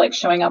norms like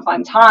showing up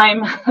on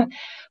time,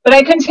 but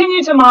I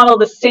continue to model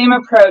the same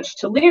approach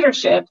to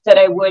leadership that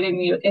I would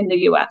in the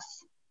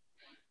US.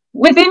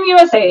 Within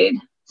USAID,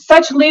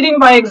 such leading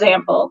by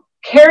example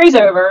carries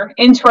over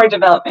into our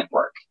development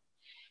work,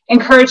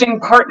 encouraging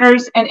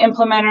partners and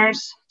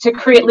implementers to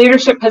create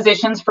leadership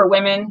positions for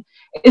women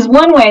is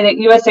one way that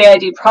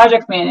USAID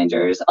project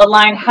managers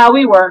align how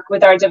we work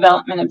with our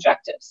development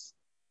objectives.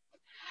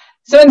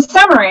 So in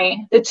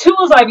summary, the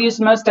tools I've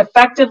used most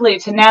effectively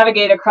to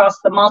navigate across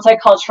the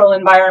multicultural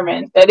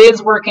environment that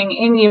is working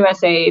in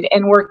USAID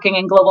and working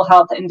in global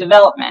health and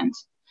development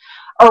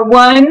are: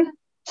 one,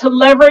 to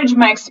leverage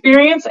my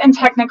experience and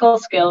technical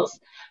skills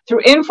through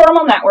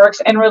informal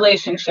networks and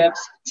relationships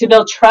to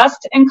build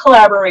trust and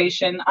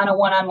collaboration on a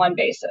one-on-one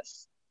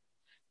basis.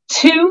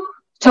 Two,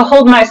 to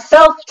hold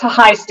myself to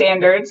high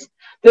standards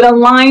that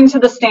align to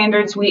the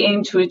standards we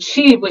aim to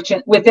achieve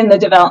within the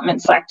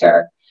development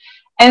sector.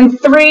 And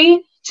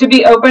three, to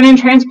be open and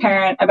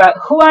transparent about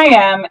who I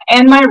am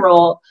and my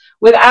role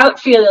without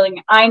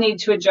feeling I need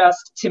to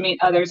adjust to meet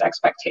others'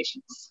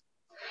 expectations.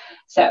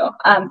 So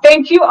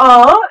thank you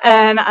all,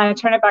 and I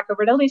turn it back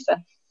over to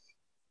Lisa.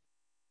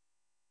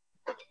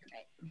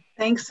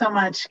 Thanks so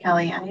much,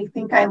 Kelly. I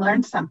think I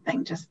learned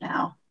something just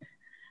now.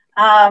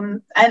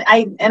 And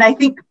I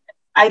think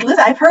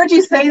I've heard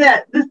you say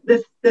that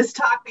this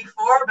talk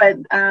before, but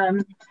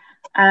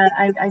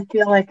I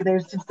feel like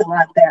there's just a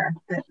lot there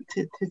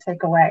to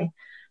take away.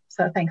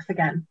 So thanks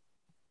again.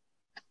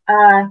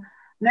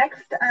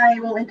 Next, I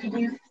will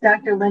introduce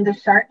Dr. Linda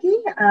Sharkey,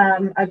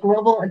 a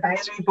Global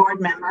Advisory Board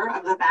member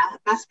of the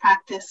Best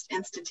Practice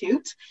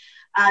Institute.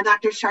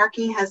 Dr.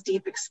 Sharkey has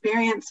deep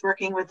experience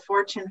working with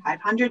Fortune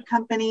 500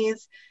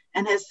 companies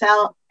and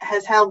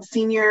has held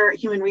senior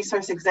human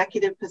resource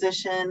executive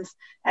positions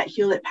at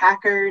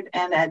Hewlett-Packard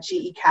and at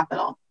GE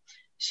Capital.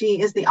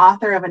 She is the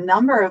author of a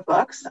number of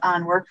books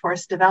on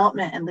workforce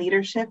development and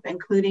leadership,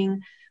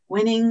 including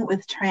Winning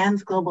with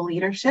Trans Global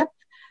Leadership.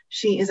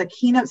 She is a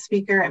keynote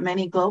speaker at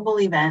many global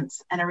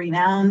events and a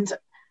renowned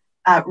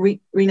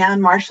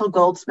Marshall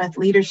Goldsmith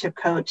leadership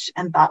coach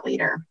and thought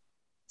leader.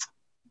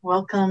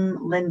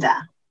 Welcome,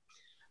 Linda.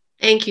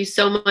 Thank you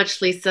so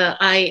much, Lisa.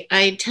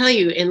 I tell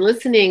you, in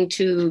listening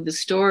to the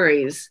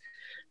stories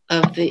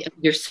of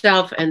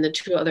yourself and the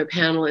two other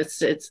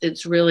panelists,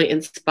 it's really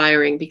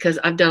inspiring, because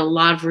I've done a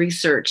lot of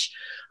research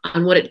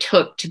on what it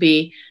took to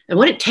be and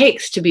what it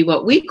takes to be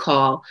what we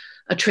call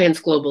a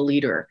transglobal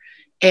leader.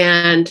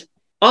 And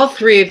all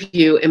three of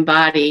you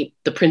embody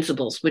the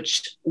principles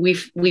which we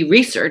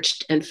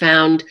researched and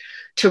found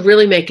to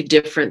really make a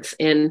difference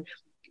in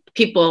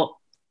people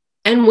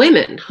and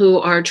women who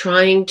are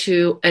trying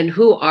to and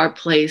who are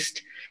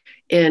placed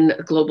in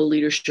global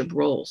leadership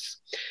roles.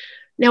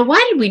 Now,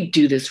 why did we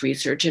do this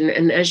research?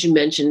 And as you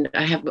mentioned,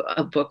 I have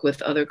a book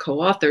with other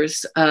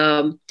co-authors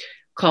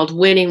called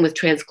Winning with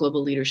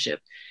Transglobal Leadership.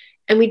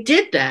 And we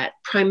did that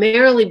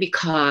primarily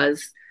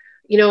because,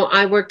 you know,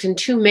 I worked in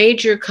two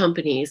major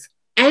companies,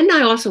 and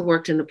I also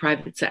worked in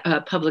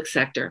the public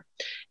sector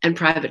and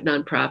private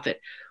nonprofit,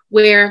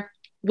 where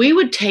we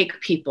would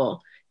take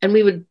people and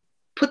we would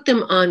put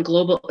them on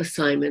global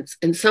assignments.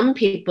 And some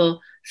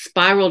people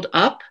spiraled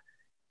up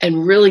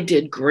and really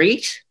did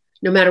great,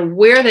 no matter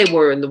where they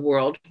were in the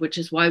world, which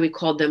is why we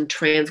called them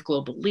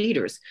transglobal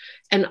leaders.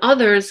 And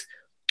others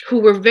who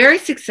were very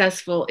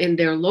successful in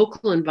their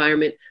local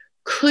environment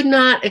could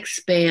not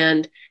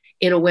expand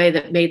in a way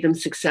that made them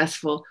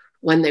successful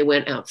when they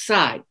went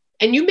outside.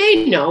 And you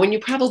may know, and you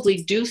probably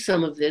do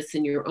some of this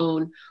in your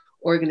own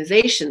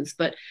organizations,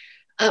 but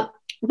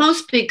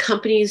most big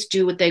companies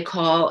do what they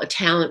call a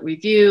talent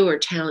review or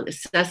talent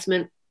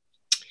assessment.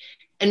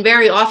 And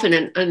very often,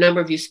 and a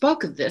number of you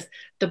spoke of this,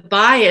 the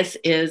bias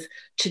is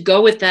to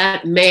go with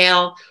that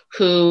male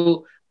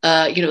who,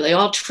 you know, they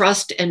all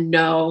trust and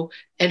know,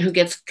 and who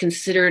gets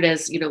considered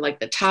as, you know, like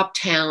the top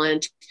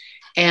talent,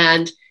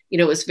 and, you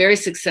know, is very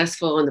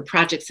successful in the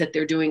projects that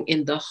they're doing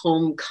in the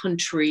home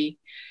country,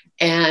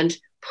 and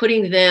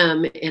putting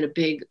them in a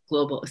big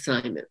global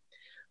assignment.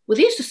 Well,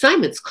 these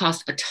assignments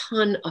cost a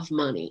ton of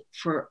money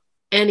for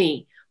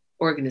any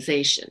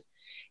organization.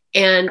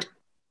 And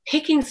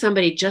picking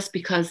somebody just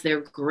because they're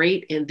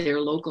great in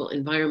their local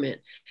environment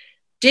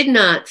did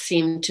not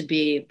seem to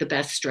be the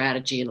best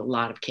strategy in a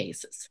lot of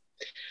cases.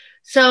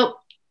 So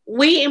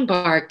we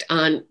embarked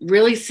on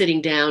really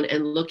sitting down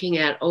and looking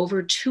at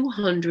over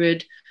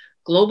 200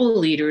 global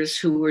leaders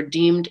who were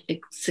deemed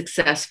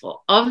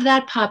successful. Of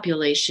that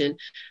population,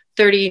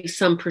 30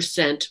 some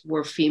percent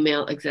were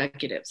female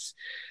executives.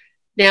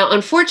 Now,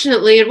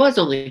 unfortunately, it was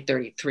only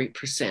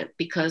 33%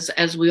 because,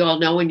 as we all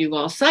know and you've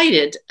all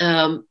cited,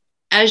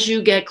 as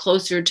you get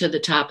closer to the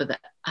top of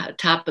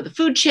the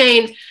food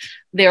chain,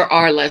 there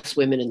are less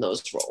women in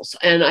those roles.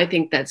 And I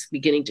think that's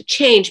beginning to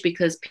change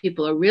because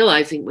people are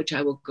realizing, which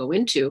I will go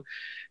into,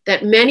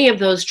 that many of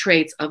those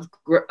traits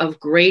of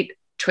great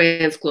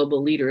trans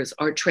global leaders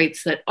are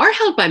traits that are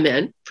held by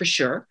men, for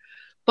sure,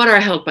 but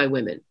are held by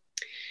women.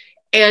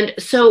 And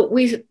so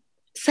we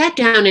sat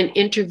down and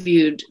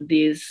interviewed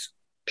these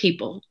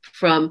people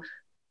from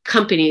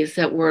companies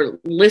that were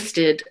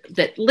listed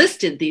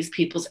these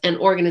people and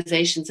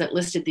organizations that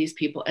listed these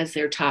people as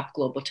their top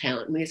global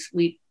talent.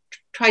 We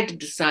tried to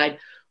decide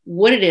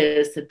what it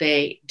is that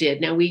they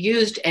did. Now, we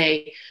used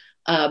a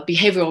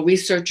behavioral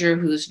researcher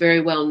who's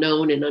very well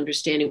known in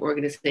understanding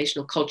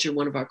organizational culture,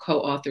 one of our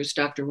co-authors,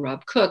 Dr.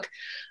 Rob Cook,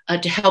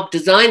 to help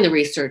design the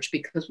research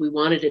because we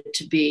wanted it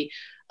to be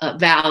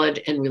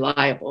valid and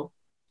reliable.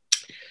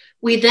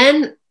 We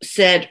then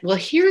said, well,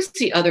 here's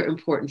the other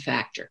important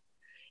factor.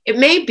 It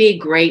may be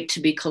great to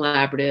be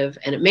collaborative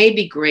and it may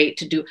be great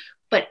to do,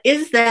 but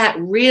is that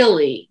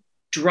really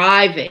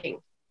driving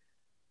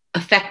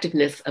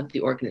effectiveness of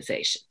the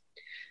organization?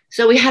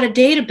 So we had a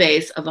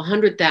database of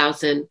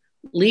 100,000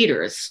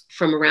 leaders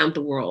from around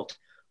the world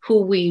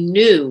who we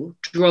knew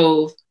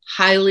drove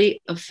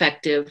highly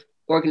effective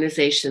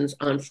organizations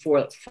on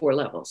four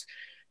levels.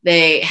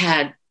 They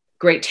had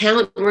great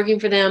talent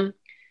working for them.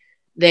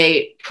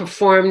 They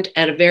performed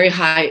at a very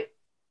high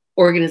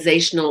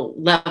organizational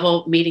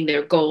level, meeting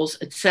their goals,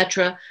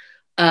 etc.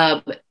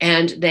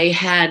 And they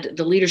had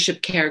the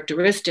leadership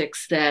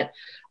characteristics that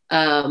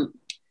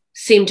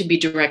seemed to be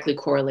directly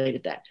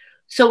correlated to that.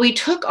 So we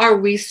took our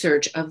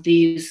research of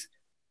these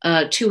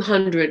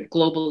 200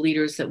 global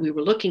leaders that we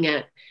were looking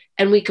at,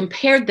 and we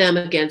compared them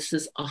against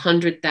this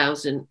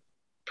 100,000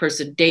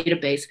 person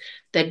database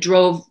that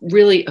drove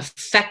really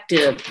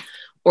effective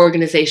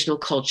organizational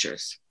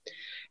cultures.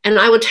 And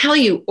I will tell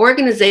you,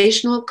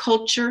 organizational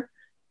culture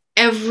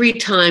every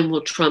time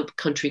will trump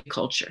country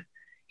culture.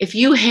 If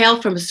you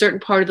hail from a certain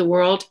part of the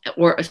world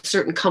or a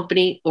certain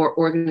company or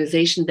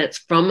organization that's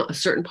from a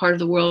certain part of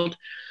the world,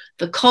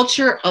 the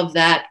culture of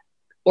that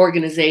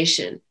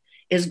organization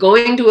is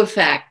going to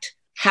affect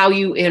how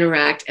you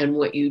interact and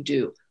what you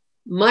do,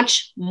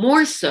 much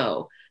more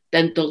so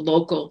than the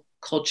local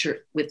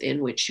culture within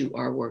which you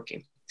are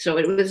working. So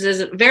it was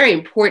a very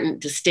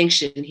important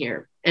distinction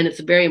here, and it's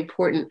a very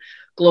important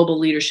global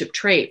leadership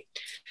trait.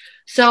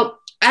 So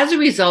as a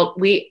result,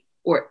 we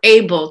were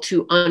able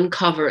to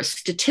uncover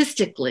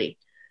statistically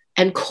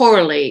and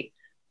correlate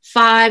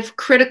 5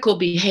 critical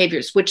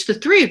behaviors, which the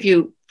 3 of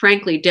you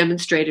frankly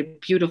demonstrated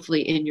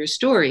beautifully in your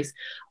stories,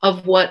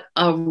 of what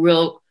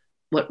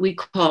we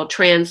call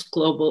trans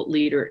global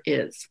leader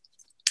is.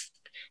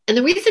 And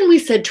the reason we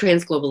said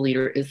trans global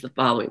leader is the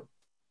following.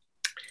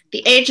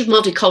 The age of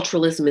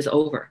multiculturalism is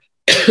over.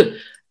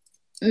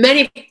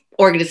 Many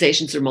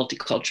organizations are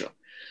multicultural.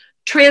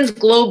 Trans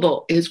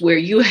global is where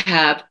you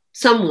have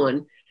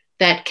someone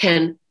that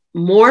can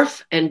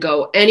morph and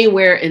go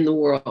anywhere in the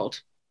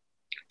world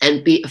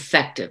and be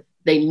effective.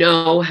 They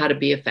know how to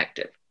be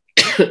effective.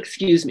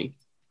 Excuse me.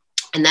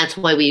 And that's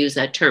why we use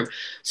that term.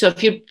 So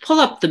if you pull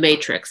up the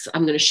matrix,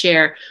 I'm going to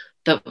share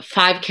the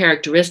 5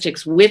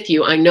 characteristics with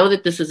you. I know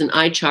that this is an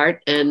eye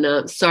chart,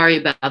 and sorry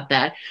about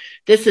that.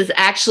 This is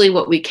actually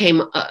what we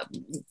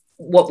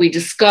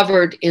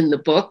discovered in the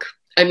book.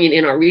 I mean,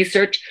 in our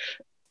research.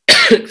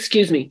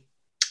 Excuse me.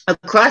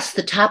 Across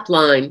the top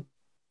line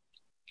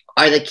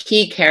are the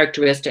key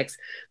characteristics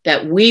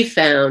that we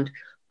found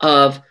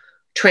of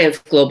trans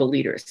global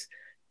leaders.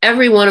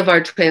 Every one of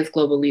our trans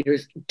global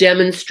leaders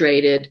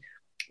demonstrated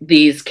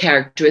these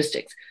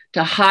characteristics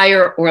to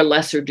higher or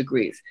lesser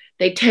degrees.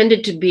 They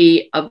tended to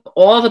be, of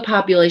all the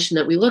population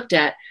that we looked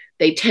at,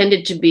 they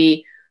tended to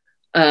be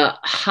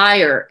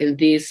higher in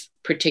these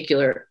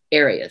particular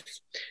areas.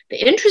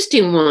 The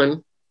interesting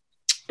one,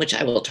 which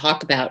I will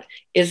talk about,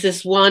 is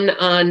this one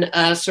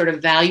on sort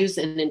of values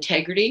and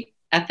integrity,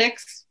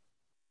 ethics.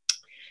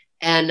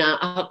 And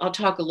I'll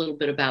talk a little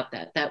bit about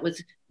that. That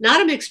was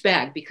not a mixed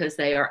bag because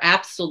they are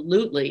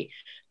absolutely,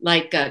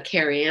 like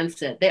Kerri-Ann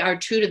said, they are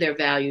true to their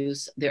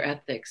values, their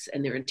ethics,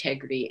 and their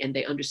integrity, and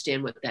they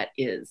understand what that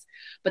is.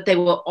 But they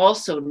will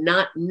also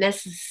not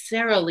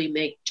necessarily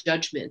make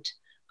judgment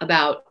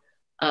about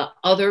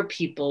other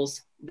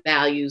people's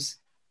values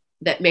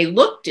that may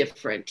look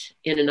different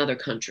in another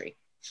country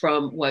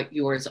from what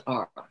yours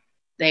are.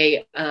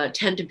 They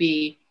tend to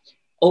be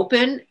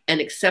open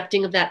and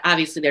accepting of that.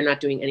 Obviously, they're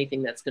not doing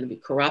anything that's going to be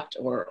corrupt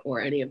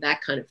or any of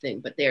that kind of thing,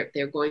 but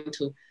they're going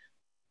to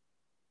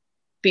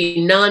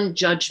be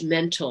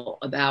non-judgmental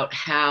about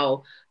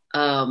how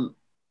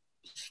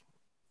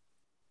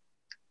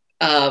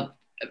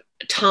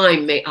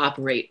time may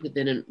operate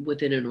within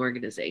an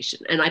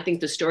organization. And I think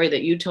the story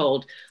that you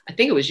told, I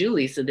think it was you,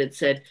 Lisa, that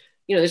said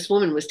you know, this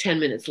woman was 10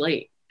 minutes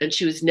late and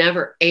she was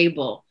never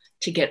able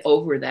to get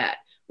over that.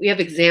 We have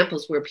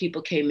examples where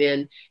people came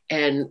in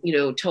and, you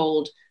know,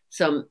 told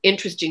some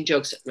interesting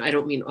jokes. I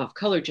don't mean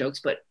off-color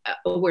jokes, but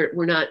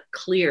we're not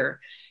clear,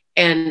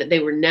 and they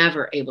were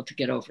never able to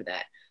get over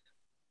that.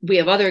 We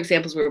have other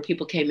examples where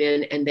people came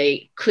in and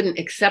they couldn't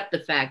accept the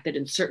fact that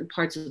in certain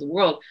parts of the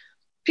world,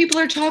 people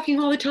are talking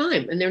all the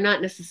time and they're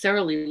not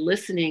necessarily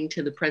listening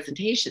to the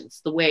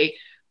presentations the way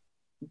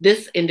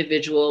this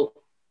individual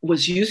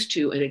was used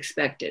to and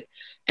expected.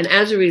 And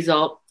as a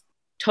result,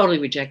 totally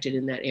rejected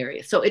in that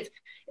area. So it's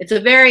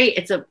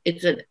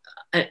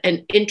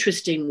an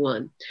interesting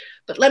one.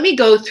 But let me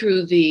go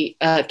through the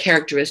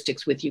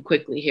characteristics with you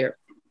quickly here.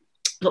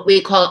 What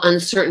we call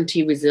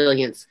uncertainty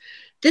resilience.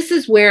 This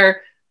is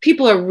where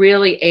people are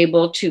really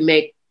able to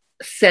make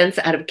sense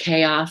out of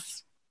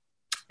chaos.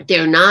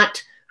 They're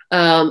not,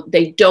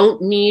 they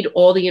don't need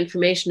all the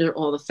information and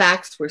all the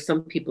facts, where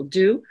some people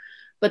do,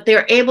 but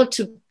they're able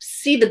to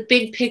see the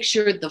big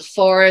picture, the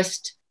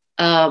forest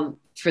for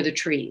the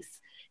trees.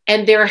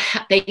 And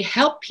they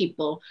help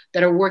people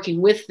that are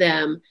working with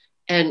them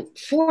and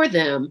for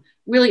them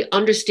really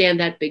understand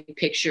that big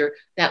picture,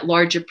 that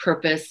larger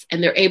purpose,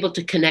 and they're able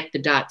to connect the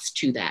dots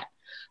to that.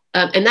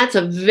 And that's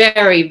a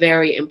very,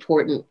 very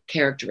important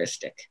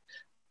characteristic.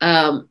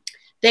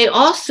 They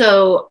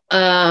also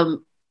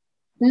don't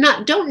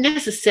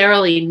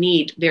necessarily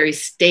need very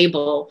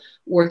stable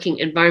working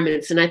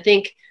environments. And I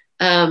think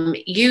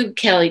you,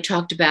 Kelly,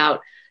 talked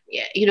about,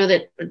 you know,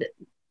 that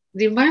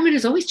the environment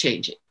is always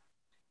changing.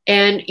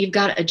 And you've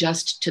got to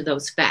adjust to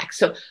those facts.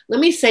 So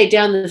let me say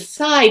down the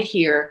side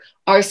here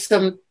are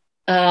some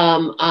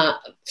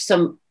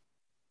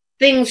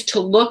things to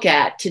look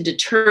at to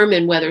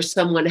determine whether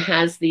someone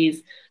has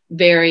these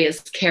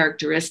various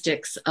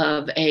characteristics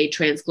of a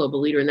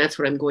transglobal leader. And that's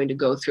what I'm going to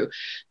go through.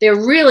 They're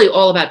really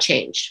all about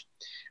change.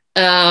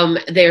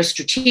 They're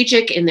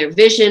strategic in their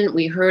vision.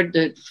 We heard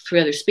the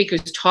three other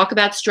speakers talk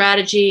about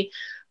strategy.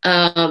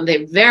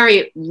 They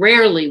very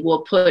rarely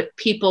will put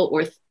people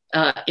or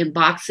in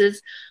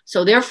boxes.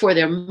 So therefore,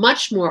 they're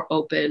much more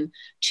open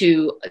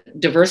to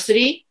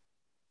diversity.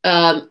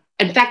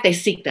 In fact, they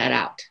seek that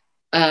out.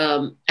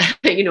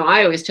 You know,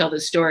 I always tell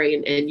this story,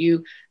 and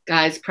you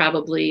guys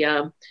probably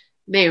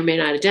may or may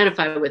not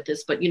identify with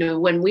this, but, you know,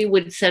 when we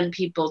would send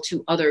people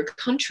to other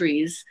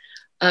countries,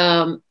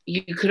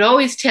 you could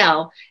always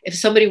tell if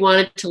somebody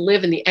wanted to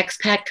live in the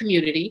expat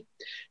community,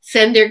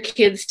 send their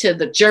kids to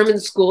the German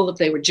school if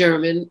they were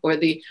German, or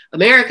the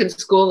American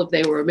school if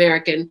they were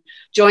American,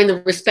 join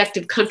the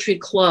respective country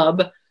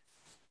club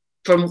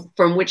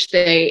from which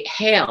they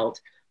hailed.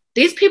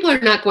 These people are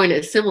not going to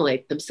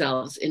assimilate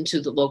themselves into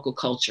the local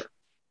culture.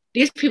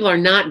 These people are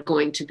not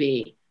going to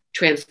be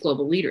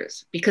transglobal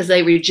leaders because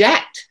they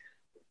reject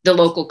the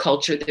local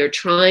culture. They're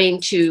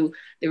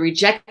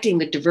rejecting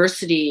the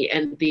diversity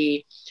and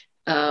the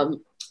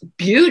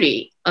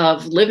beauty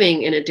of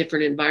living in a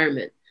different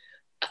environment.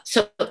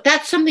 So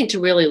that's something to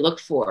really look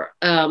for.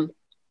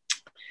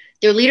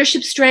 Their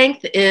leadership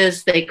strength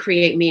is they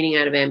create meaning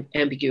out of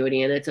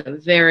ambiguity, and it's a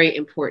very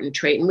important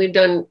trait. And we've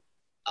done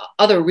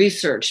other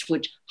research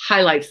which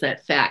highlights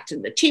that fact.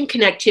 And the team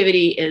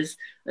connectivity is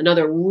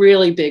another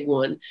really big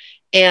one.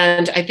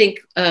 And I think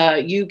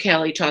you,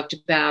 Kelly, talked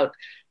about,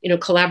 you know,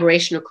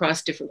 collaboration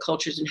across different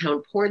cultures and how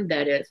important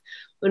that is.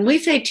 When we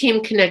say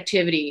team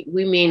connectivity,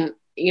 we mean,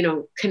 you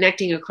know,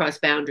 connecting across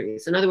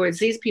boundaries. In other words,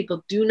 these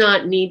people do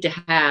not need to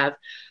have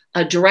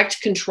a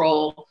direct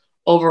control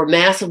over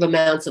massive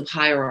amounts of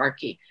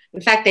hierarchy. In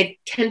fact, they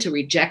tend to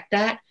reject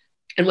that.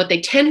 And what they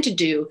tend to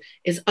do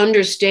is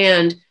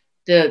understand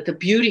the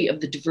beauty of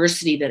the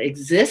diversity that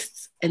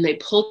exists, and they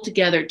pull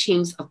together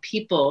teams of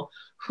people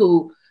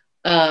who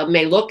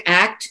may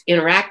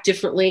interact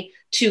differently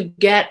to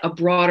get a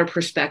broader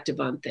perspective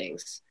on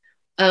things.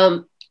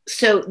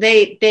 So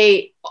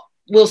they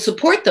will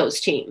support those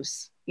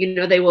teams. You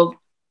know, they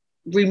will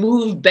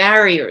remove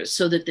barriers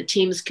so that the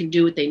teams can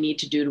do what they need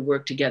to do to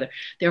work together.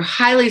 They're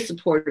highly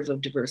supportive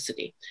of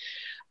diversity.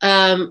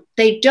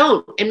 They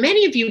don't, and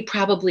many of you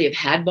probably have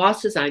had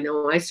bosses, I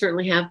know I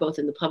certainly have, both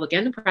in the public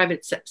and the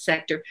private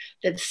sector,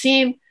 that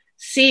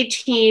see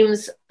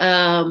teams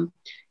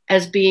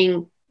as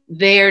being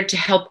there to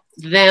help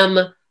them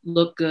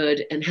look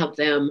good and help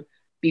them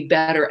be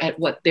better at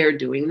what they're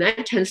doing. And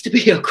that tends to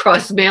be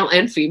across male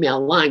and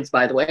female lines,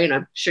 by the way, and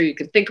I'm sure you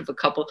can think of a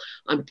couple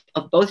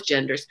of both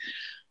genders.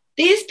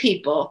 These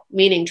people,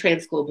 meaning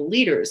transglobal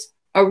leaders,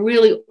 are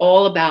really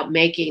all about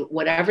making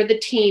whatever the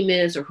team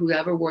is or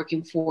whoever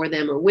working for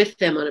them or with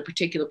them on a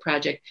particular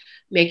project,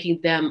 making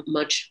them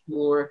much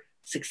more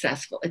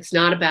successful. It's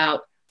not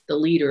about the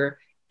leader.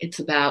 It's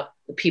about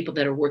the people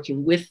that are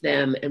working with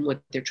them and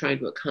what they're trying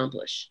to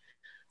accomplish.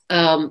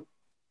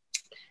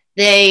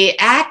 They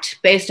act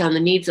based on the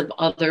needs of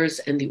others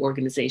and the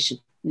organization,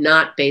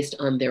 not based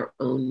on their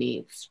own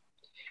needs.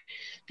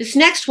 This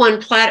next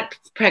one,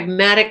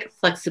 pragmatic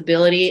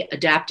flexibility,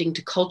 adapting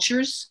to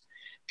cultures.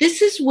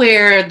 This is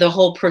where the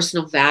whole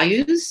personal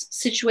values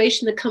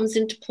situation that comes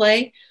into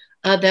play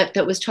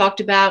that was talked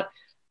about.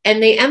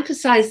 And they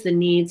emphasize the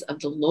needs of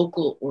the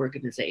local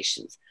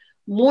organizations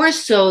more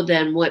so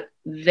than what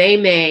they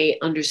may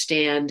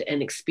understand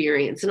and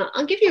experience. And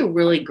I'll give you a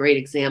really great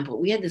example.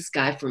 We had this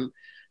guy from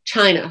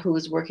China who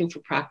was working for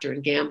Procter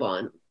and Gamble,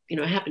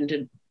 and I happened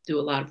to do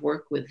a lot of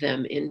work with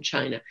them in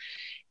China.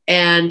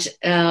 And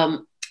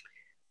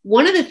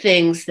one of the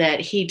things that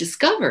he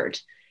discovered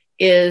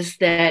is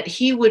that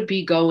he would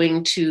be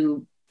going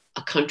to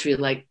a country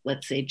like,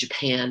 let's say,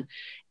 Japan,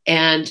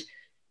 and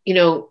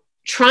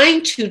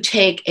trying to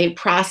take a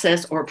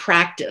process or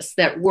practice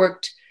that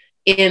worked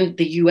in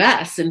the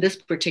US in this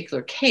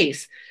particular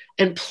case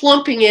and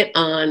plumping it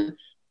on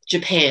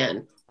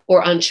Japan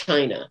or on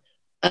China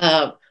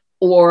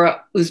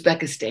or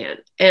Uzbekistan.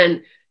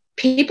 And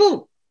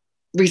people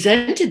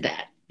resented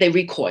that. They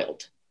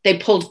recoiled. They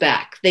pulled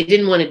back. They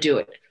didn't want to do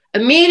it.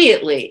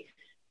 Immediately,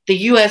 the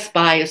US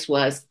bias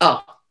was,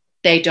 oh,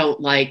 they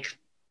don't like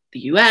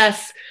the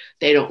US.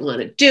 They don't want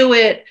to do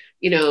it.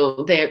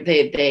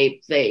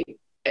 They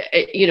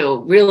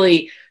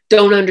really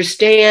don't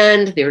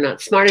understand. They're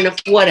not smart enough,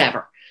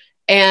 whatever.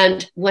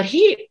 And what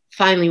he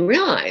finally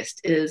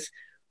realized is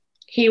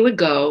he would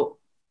go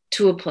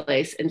to a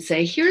place and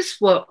say, here's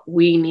what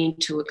we need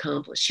to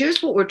accomplish.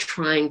 Here's what we're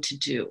trying to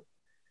do.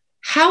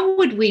 How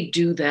would we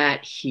do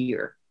that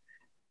here?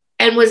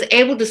 And was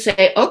able to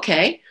say,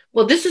 okay,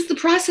 well, this is the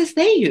process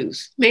they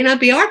use. May not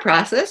be our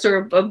process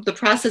or the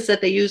process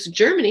that they use in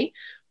Germany,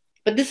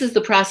 but this is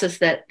the process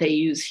that they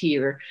use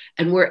here.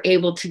 And we're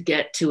able to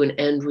get to an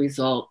end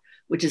result,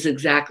 which is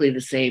exactly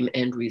the same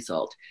end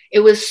result.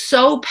 It was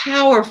so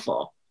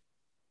powerful.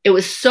 It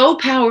was so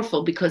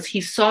powerful because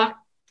he sought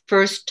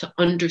first to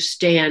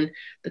understand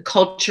the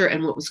culture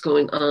and what was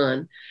going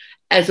on,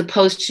 as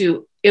opposed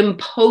to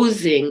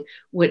imposing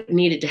what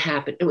needed to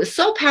happen. It was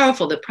so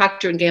powerful that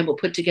Procter & Gamble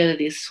put together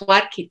these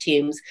SWAT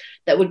teams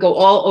that would go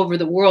all over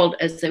the world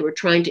as they were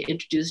trying to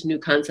introduce new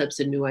concepts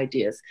and new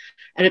ideas.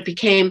 And it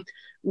became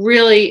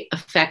really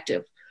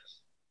effective.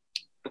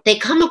 They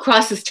come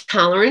across as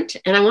tolerant,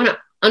 and I want to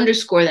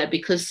underscore that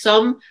because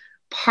some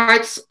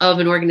parts of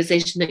an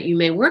organization that you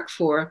may work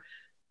for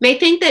may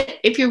think that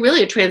if you're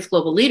really a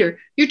transglobal leader,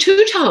 you're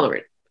too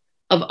tolerant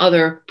of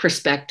other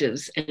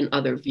perspectives and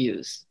other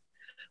views.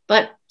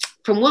 But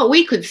from what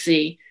we could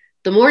see,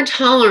 the more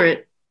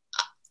tolerant,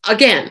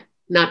 again,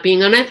 not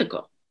being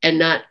unethical and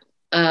not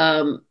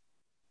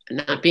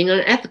being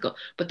unethical,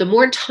 but the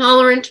more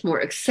tolerant, more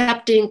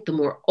accepting, the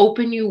more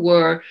open you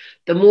were,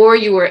 the more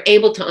you were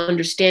able to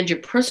understand your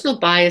personal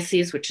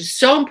biases, which is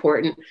so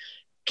important.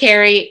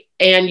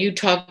 Kerri-Ann, you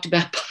talked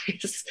about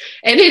bias,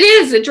 and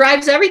it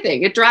drives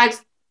everything. It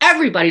drives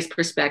everybody's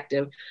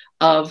perspective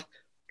of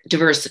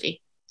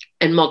diversity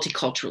and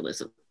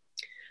multiculturalism.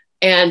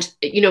 And,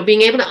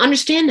 being able to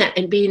understand that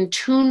and be in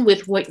tune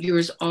with what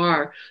yours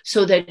are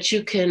so that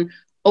you can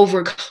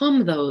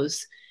overcome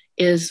those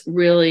is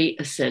really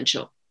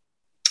essential.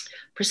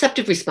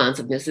 Perceptive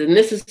responsiveness, and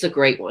this is a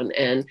great one.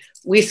 And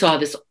we saw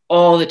this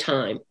all the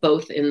time,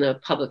 both in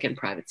the public and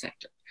private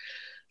sector.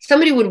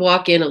 Somebody would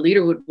walk in, a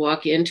leader would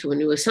walk into a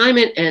new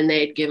assignment, and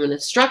they'd give an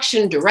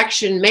instruction,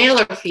 direction, male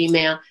or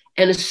female,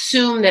 and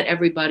assume that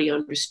everybody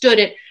understood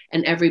it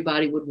and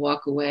everybody would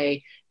walk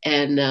away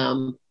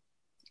and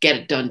get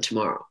it done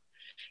tomorrow.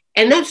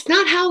 And that's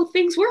not how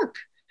things work.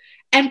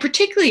 And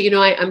particularly,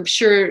 I'm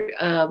sure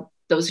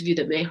those of you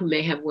who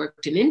may have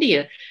worked in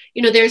India,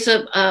 there's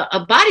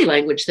a body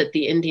language that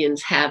the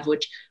Indians have,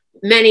 which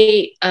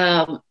many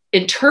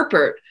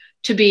interpret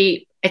to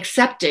be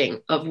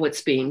accepting of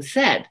what's being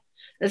said.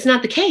 That's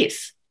not the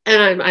case.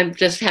 And I'm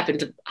just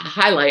happened to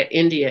highlight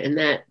India in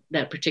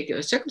that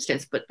particular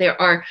circumstance, but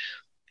there are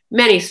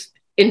many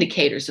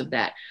indicators of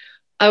that.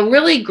 A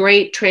really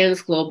great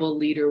transglobal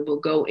leader will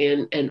go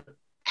in and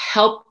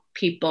help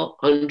people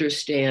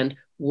understand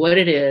what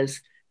it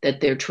is that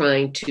they're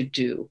trying to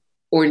do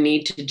or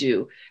need to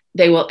do.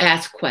 They will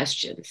ask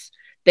questions.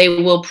 They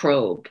will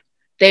probe.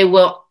 They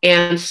will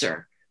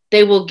answer.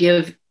 They will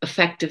give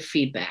effective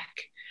feedback.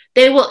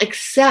 They will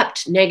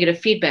accept negative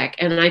feedback.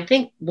 And I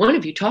think one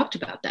of you talked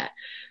about that.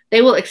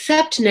 They will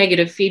accept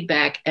negative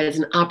feedback as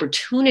an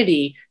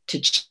opportunity to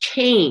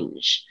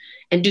change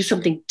and do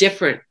something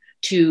different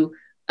to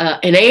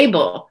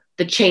enable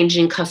the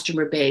changing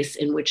customer base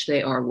in which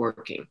they are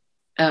working.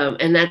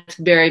 And that's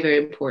very, very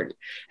important.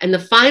 And the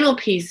final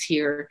piece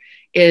here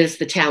is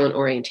the talent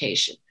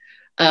orientation.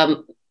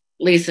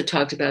 Lisa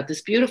talked about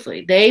this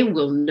beautifully. They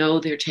will know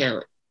their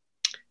talent.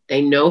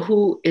 They know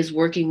who is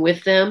working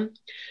with them.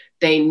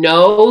 They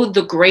know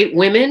the great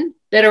women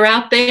that are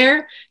out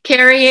there.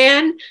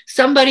 Kerri-Ann,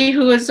 somebody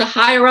who is a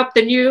higher up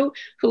than you,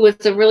 who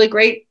is a really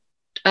great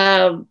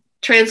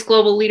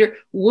transglobal leader,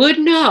 would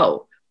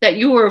know that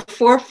you are a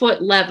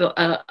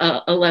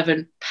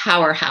 4'11"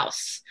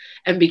 powerhouse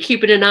and be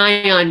keeping an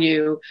eye on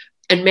you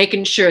and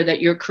making sure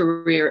that your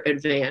career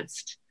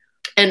advanced.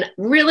 And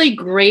really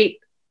great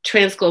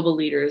transglobal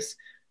leaders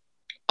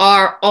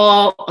are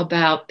all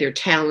about their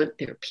talent,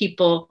 their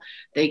people.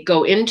 They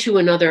go into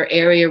another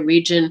area,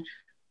 region,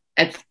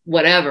 at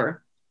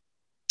whatever.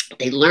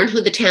 They learn who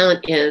the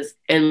talent is.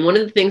 And one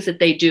of the things that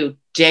they do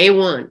day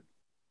one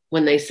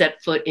when they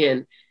set foot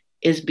in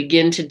is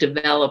begin to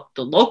develop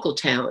the local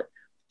talent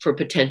for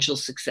potential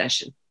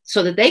succession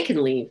so that they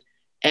can leave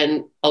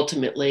and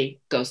ultimately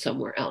go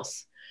somewhere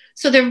else.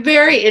 So they're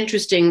very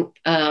interesting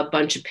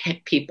bunch of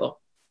people.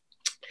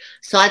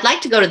 So I'd like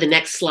to go to the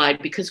next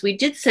slide because we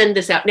did send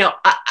this out. Now,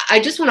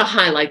 I just want to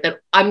highlight that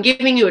I'm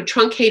giving you a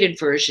truncated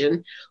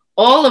version.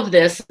 All of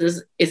this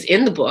is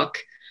in the book.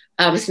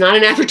 It's not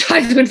an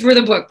advertisement for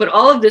the book, but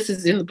all of this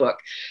is in the book.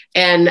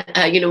 And,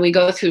 we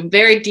go through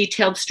very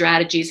detailed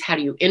strategies. How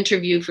do you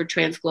interview for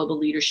transglobal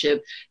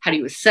leadership? How do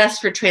you assess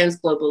for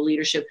transglobal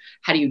leadership?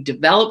 How do you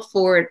develop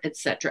for it, et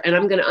cetera? And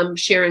I'm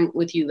sharing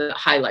with you the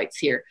highlights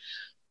here.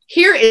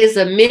 Here is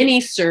a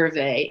mini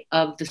survey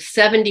of the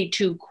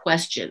 72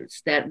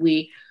 questions that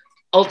we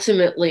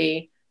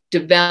ultimately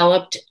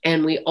developed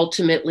and we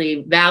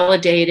ultimately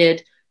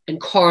validated and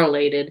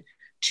correlated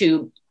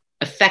to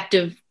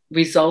effective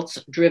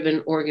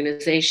results-driven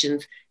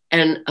organizations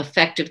and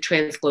effective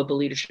transglobal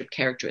leadership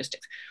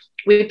characteristics.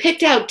 We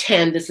picked out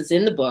 10, this is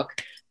in the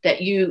book, that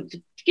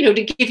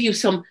to give you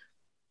some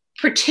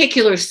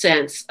particular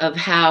sense of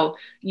how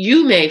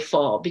you may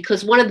fall,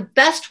 because one of the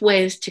best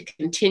ways to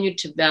continue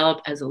to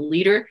develop as a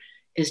leader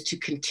is to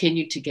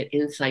continue to get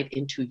insight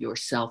into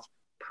yourself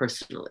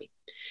personally.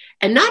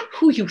 And not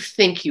who you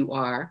think you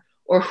are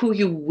or who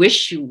you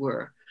wish you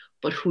were,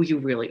 but who you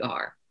really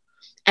are.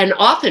 And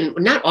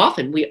not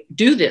often, we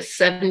do this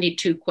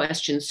 72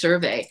 question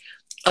survey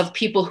of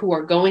people who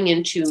are going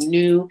into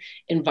new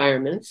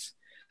environments,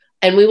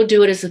 and we will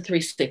do it as a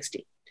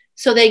 360.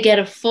 So they get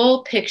a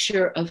full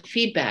picture of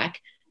feedback,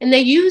 and they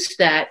use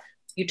that.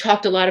 You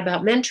talked a lot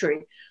about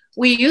mentoring.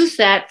 We use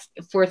that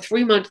for a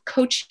 3-month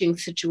coaching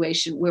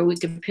situation where we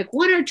can pick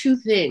 1 or 2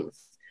 things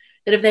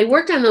that if they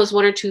worked on those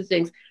 1 or 2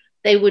 things,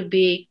 they would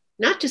be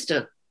not just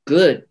a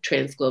good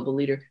transglobal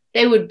leader,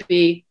 they would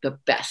be the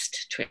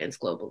best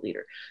transglobal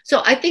leader.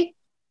 So I think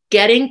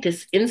getting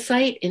this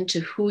insight into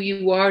who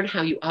you are and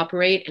how you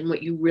operate and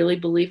what you really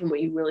believe and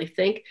what you really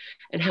think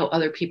and how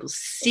other people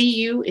see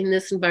you in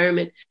this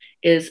environment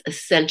is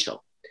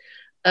essential.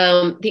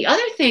 The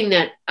other thing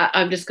that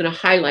I'm just going to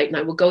highlight, and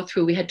I will go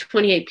through, we had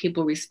 28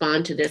 people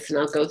respond to this, and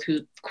I'll go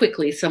through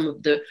quickly some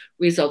of the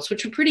results,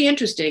 which were pretty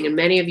interesting, and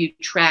many of you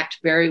tracked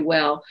very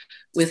well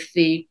with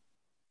the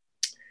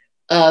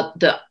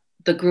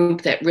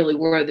group that really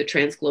were the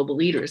transglobal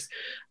leaders.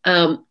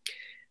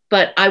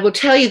 But I will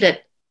tell you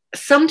that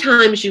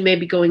sometimes you may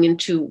be going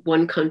into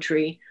one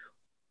country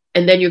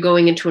and then you're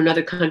going into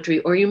another country,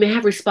 or you may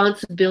have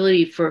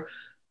responsibility for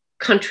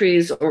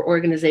countries or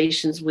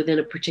organizations within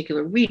a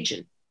particular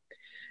region.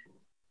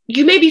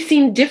 You may be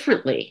seen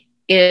differently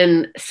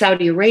in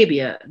Saudi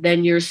Arabia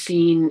than you're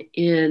seen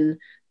in,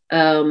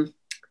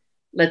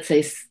 let's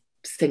say,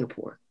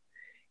 Singapore.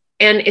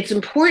 And it's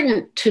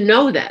important to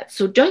know that.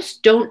 So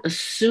just don't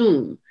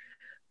assume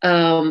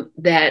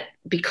that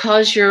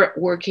because you're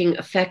working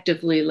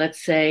effectively,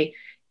 let's say,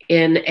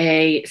 in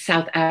a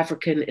South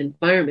African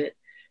environment,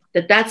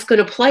 that that's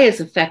going to play as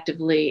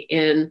effectively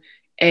in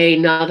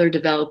another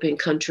developing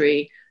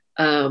country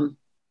like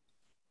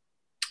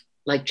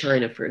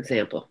China, for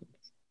example.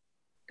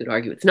 Could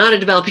argue it's not a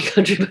developing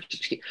country, but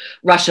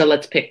Russia,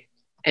 let's pick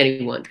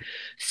anyone.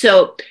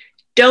 So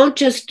don't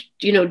just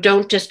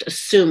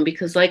assume,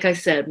 because like I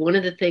said, one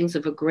of the things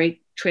of a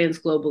great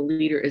transglobal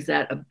leader is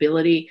that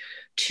ability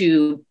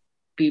to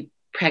be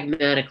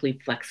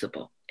pragmatically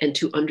flexible and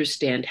to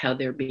understand how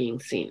they're being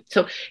seen.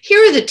 So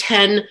here are the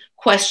 10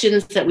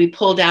 questions that we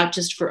pulled out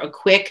just for a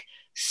quick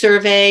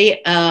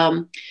survey.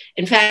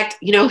 In fact,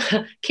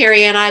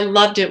 Kerri-Ann, I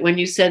loved it when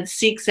you said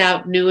seeks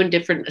out new and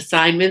different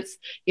assignments.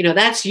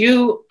 That's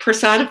you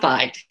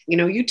personified.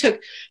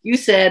 You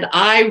said,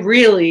 I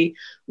really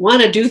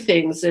want to do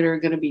things that are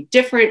going to be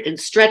different and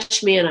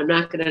stretch me, and I'm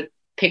not going to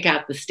pick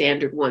out the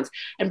standard ones.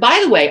 And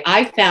by the way,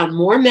 I found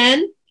more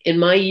men in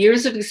my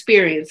years of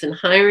experience in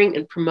hiring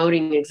and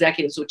promoting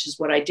executives, which is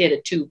what I did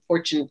at 2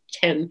 Fortune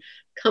 10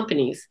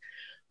 companies,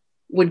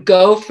 would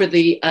go for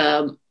the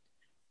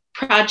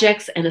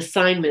projects and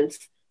assignments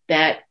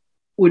that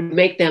would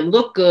make them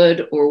look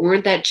good or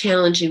weren't that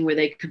challenging where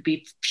they could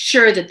be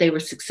sure that they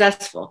were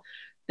successful.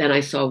 Then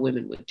I saw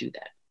women would do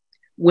that.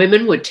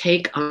 Women would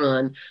take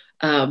on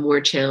more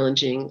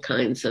challenging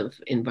kinds of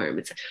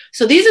environments.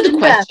 So these are the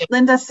questions.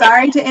 Linda,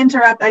 sorry to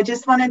interrupt. I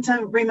just wanted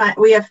to remind,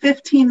 we have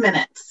 15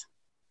 minutes.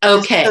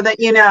 Okay. So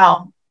that you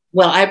know.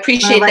 Well, I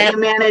appreciate that. Let you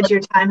manage your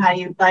time how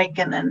you'd like,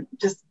 and then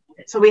just,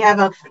 so we have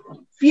a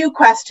few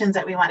questions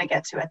that we want to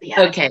get to at the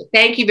end. Okay,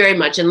 thank you very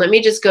much. And let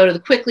me just go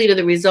quickly to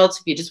the results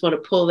if you just want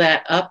to pull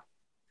that up.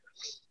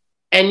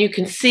 And you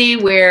can see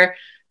where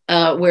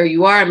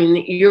you are. I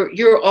mean,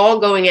 you're all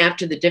going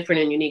after the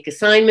different and unique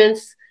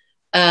assignments.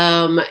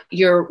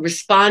 You're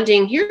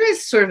responding. Here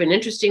is sort of an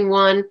interesting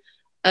one.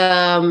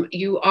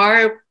 You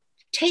are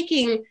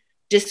taking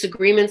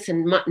disagreements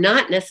and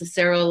not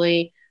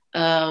necessarily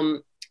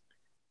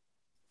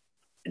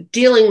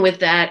dealing with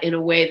that in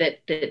a way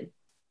that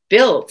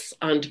builds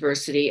on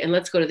diversity. And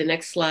let's go to the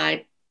next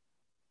slide.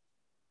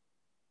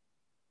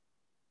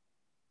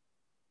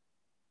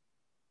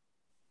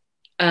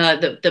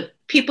 the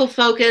people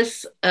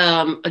focus,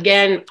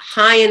 again,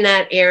 high in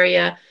that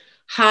area,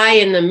 high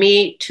in the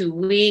me to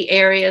we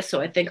area.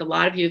 So I think a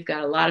lot of you have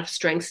got a lot of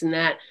strengths in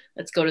that.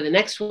 Let's go to the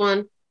next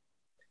one.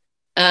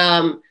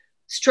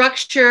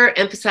 Structure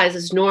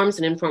emphasizes norms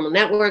and informal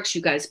networks.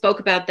 You guys spoke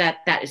about that.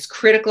 That is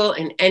critical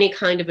in any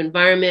kind of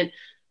environment.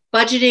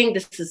 Budgeting,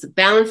 this is a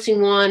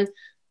balancing one.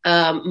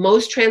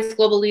 Most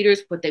trans-global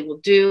leaders, what they will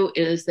do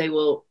is they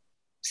will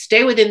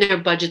stay within their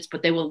budgets,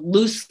 but they will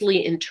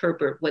loosely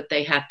interpret what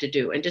they have to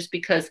do. And just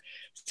because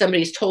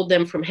somebody's told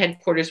them from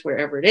headquarters,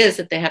 wherever it is,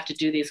 that they have to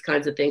do these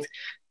kinds of things,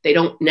 they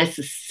don't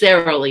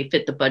necessarily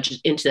fit the budget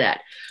into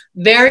that.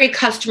 Very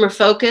customer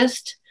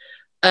focused.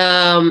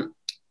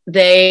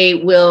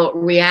 They will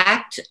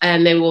react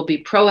and they will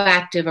be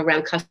proactive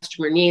around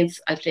customer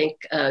needs. I think,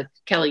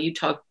 Kelly, you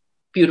talked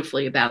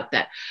beautifully about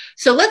that.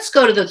 So let's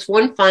go to this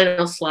one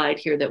final slide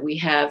here that we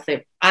have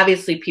that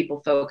obviously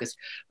people focused.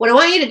 What I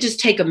want you to just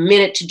take a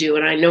minute to do,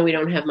 and I know we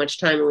don't have much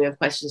time and we have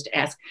questions to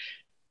ask,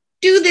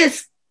 do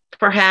this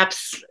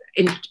perhaps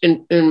in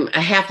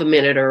a half a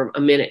minute or a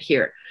minute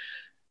here.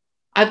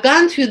 I've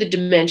gone through the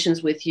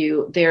dimensions with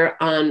you.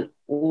 They're on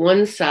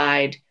one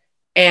side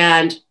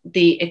and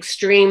the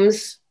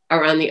extremes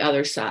are on the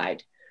other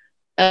side.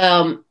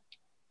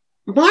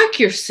 Mark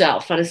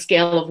yourself on a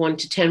scale of 1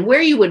 to 10,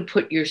 where you would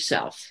put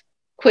yourself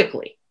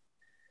quickly.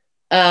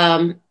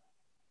 And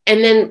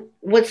then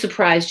what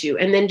surprised you?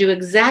 And then do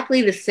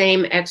exactly the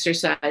same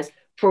exercise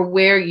for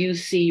where you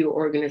see your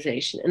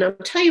organization. And I'll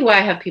tell you why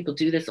I have people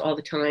do this all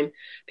the time,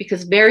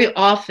 because very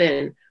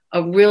often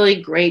a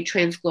really great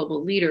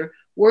trans-global leader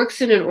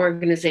works in an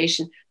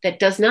organization that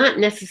does not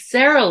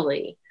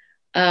necessarily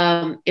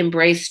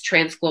embrace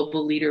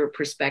trans-global leader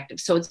perspective.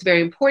 So it's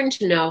very important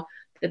to know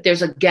that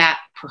there's a gap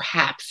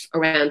perhaps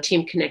around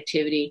team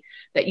connectivity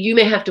that you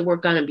may have to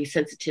work on and be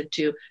sensitive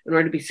to in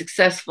order to be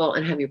successful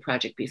and have your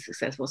project be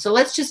successful. So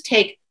let's just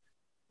take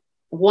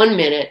 1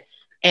 minute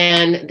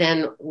and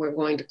then we're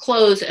going to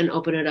close and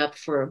open it up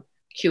for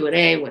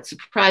Q&A. What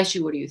surprised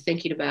you? What are you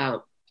thinking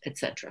about,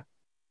 etc.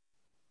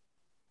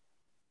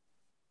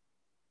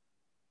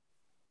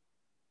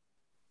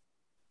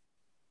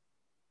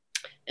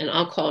 And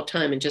I'll call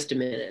time in just a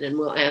minute and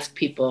we'll ask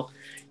people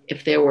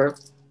if there were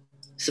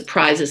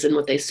surprises in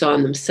what they saw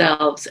in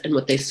themselves and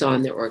what they saw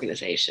in their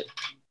organization.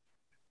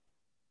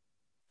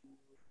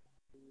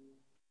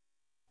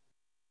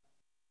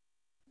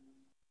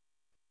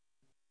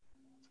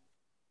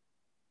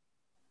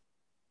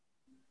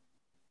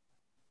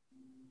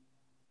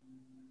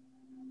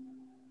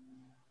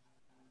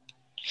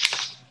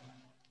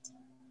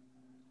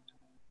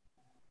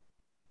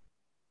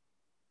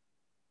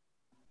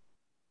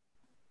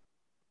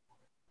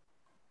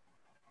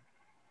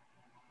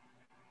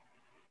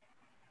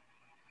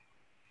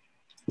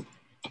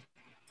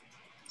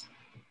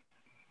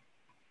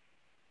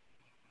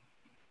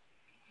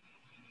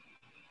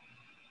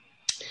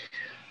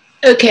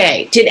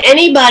 Okay, did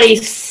anybody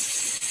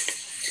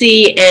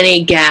see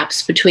any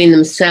gaps between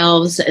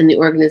themselves and the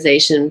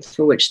organization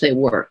for which they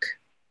work?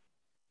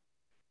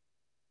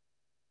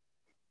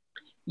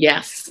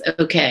 Yes,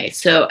 okay,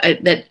 so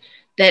is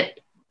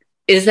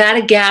that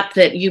a gap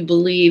that you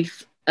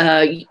believe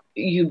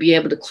you'd be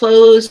able to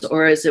close,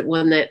 or is it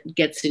one that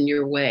gets in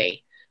your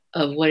way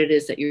of what it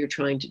is that you're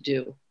trying to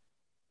do?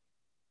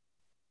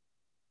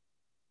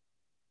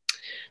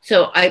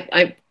 So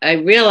I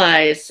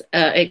realize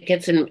it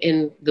gets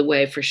in the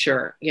way for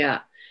sure, yeah.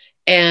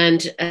 And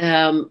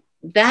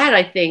that,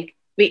 I think,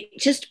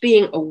 just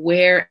being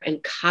aware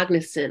and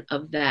cognizant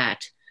of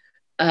that,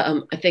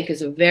 I think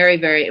is a very,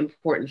 very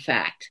important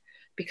fact.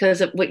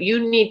 Because what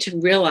you need to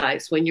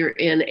realize when you're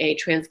in a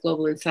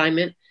transglobal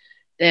assignment,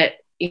 that,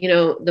 you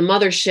know, the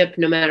mothership,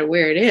 no matter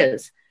where it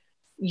is,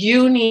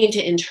 you need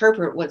to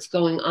interpret what's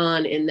going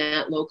on in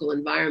that local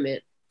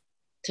environment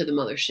to the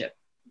mothership.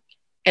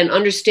 And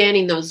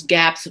understanding those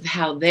gaps of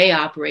how they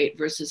operate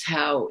versus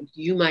how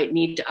you might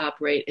need to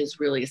operate is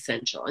really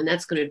essential. And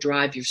that's going to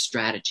drive your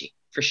strategy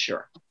for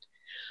sure.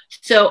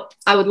 So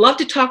I would love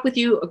to talk with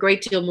you a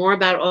great deal more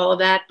about all of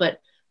that,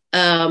 but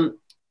there's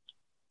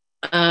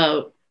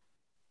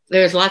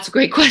lots of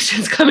great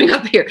questions coming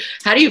up here.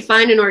 How do you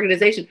find an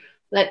organization?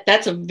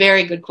 That's a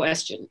very good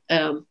question.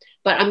 But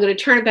I'm going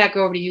to turn it back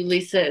over to you,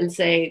 Lisa, and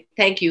say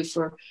thank you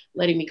for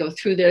letting me go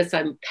through this.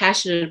 I'm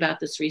passionate about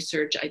this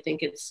research. I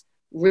think it's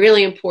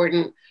really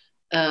important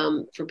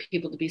for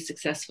people to be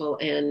successful.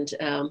 And,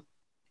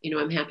 you know,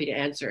 I'm happy to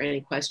answer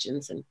any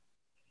questions, and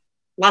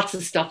lots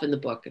of stuff in the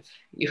book if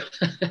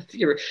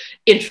you're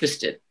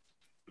interested.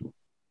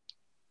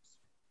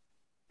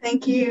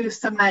 Thank you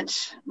so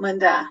much,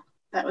 Linda.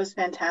 That was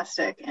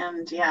fantastic.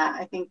 And yeah,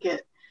 I think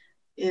it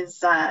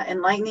is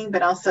enlightening,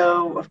 but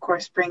also, of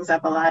course, brings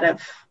up a lot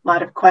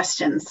of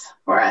questions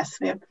for us.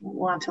 We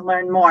want to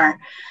learn more.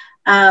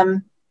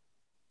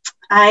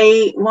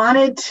 I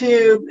wanted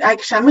to,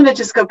 actually, I'm going to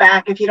just go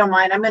back, if you don't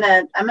mind. I'm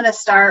going to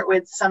start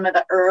with some of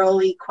the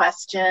early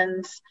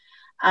questions,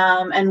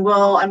 and I'm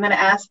going to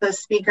ask the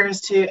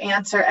speakers to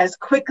answer as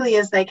quickly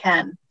as they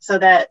can so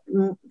that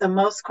the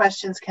most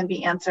questions can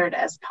be answered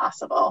as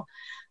possible.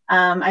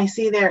 I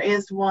see there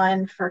is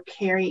one for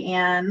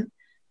Kerri-Ann.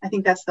 I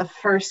think that's the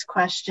first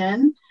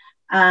question.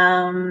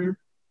 And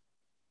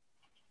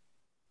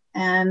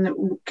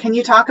can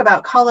you talk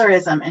about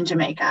colorism in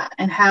Jamaica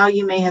and how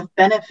you may have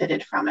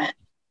benefited from it?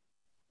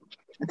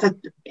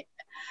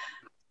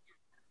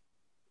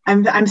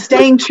 I'm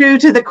staying true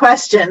to the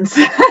questions.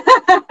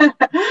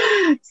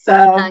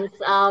 So thanks.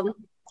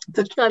 it's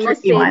a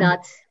tricky one.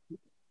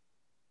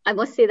 I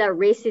must say that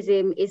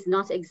racism is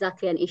not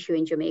exactly an issue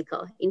in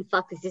Jamaica. In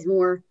fact, this is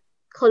more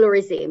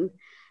colorism.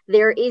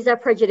 There is a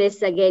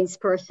prejudice against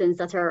persons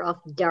that are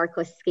of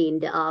darker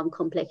skinned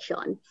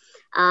complexion.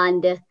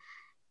 And,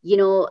 you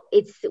know,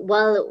 it's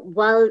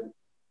while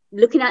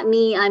looking at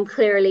me, I'm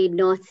clearly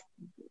not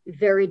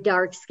very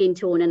dark skin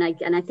tone. And I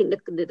think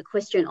the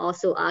question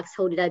also asks,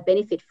 how did I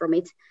benefit from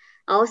it?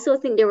 I also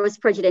think there was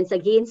prejudice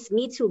against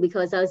me too,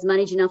 because I was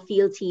managing a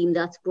field team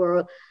that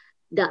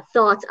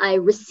thought I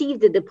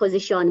received the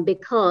position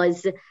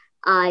because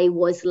I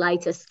was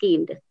lighter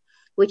skinned,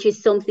 which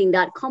is something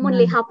that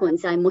commonly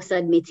happens, I must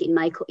admit, in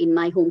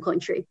my home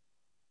country.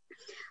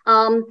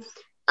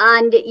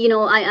 And, you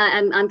know,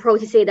 I'm proud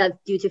to say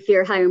that due to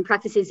fair hiring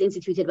practices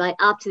instituted by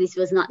APT, this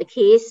was not the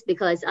case,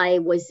 because I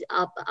was,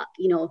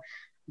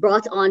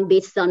 brought on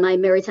based on my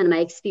merit and my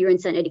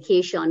experience and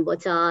education.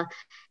 But I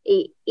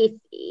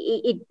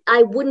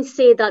wouldn't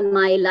say that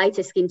my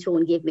lighter skin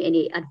tone gave me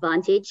any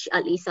advantage.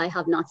 At least I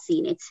have not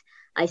seen it.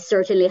 I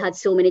certainly had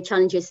so many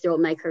challenges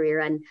throughout my career,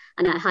 and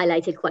I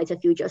highlighted quite a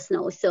few just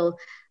now. So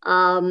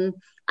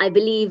I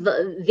believe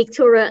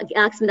Victoria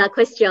asked me that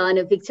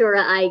question.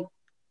 Victoria,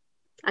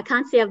 I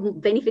can't say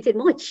I've benefited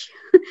much.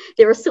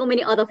 There are so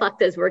many other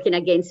factors working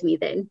against me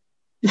then.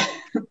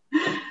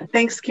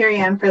 Thanks,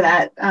 Kerri-Ann, for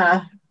that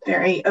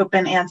very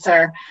open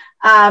answer.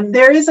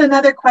 There is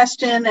another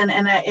question,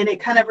 and it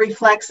kind of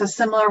reflects a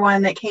similar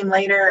one that came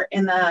later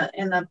in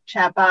the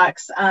chat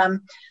box.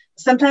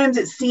 Sometimes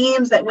it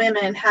seems that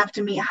women have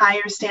to meet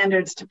higher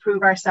standards to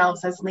prove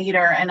ourselves as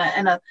leader, and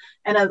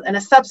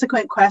a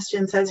subsequent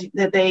question says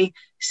that they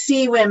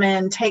see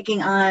women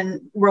taking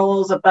on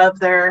roles above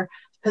their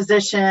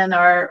position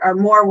or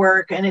more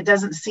work, and it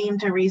doesn't seem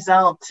to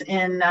result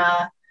in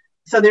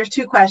so there's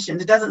two questions.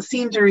 It doesn't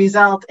seem to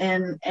result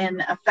in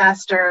a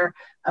faster,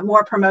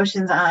 more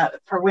promotions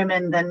for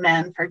women than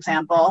men, for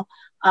example.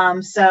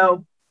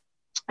 So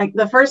like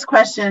the first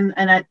question,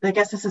 and I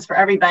guess this is for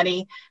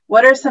everybody,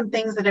 what are some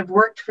things that have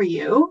worked for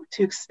you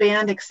to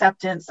expand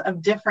acceptance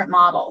of different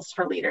models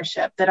for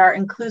leadership that are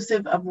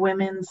inclusive of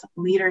women's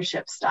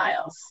leadership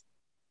styles?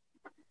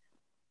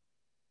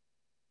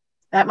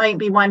 That might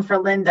be one for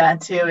Linda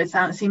too. It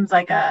seems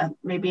like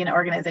maybe an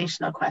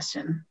organizational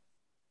question.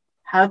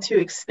 How to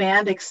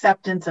expand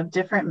acceptance of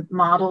different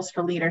models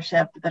for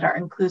leadership that are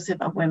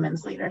inclusive of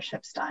women's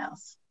leadership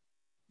styles.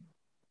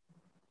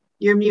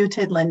 You're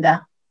muted,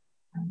 Linda.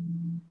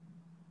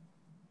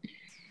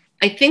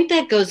 I think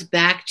that goes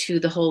back to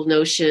the whole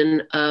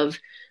notion of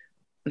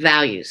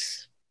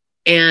values.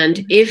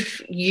 And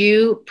if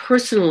you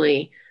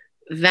personally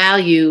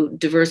value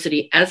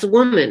diversity as a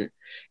woman,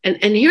 and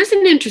here's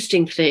an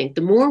interesting thing,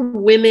 the more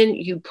women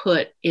you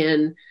put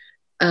in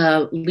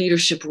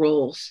leadership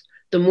roles,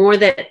 the more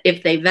that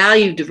if they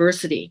value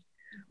diversity,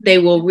 they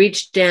will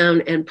reach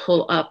down and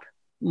pull up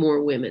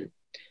more women.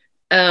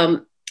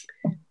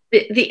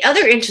 The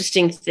other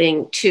interesting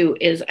thing too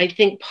is I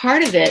think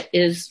part of it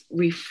is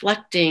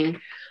reflecting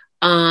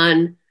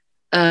on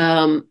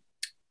how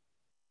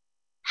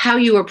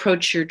you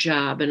approach your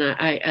job.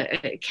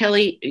 And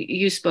Kelly,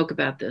 you spoke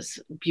about this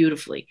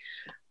beautifully.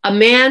 A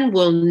man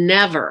will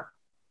never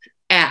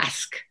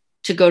ask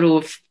to go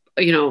to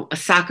a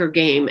soccer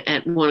game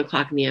at 1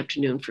 o'clock in the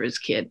afternoon for his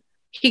kid.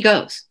 He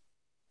goes.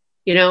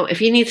 If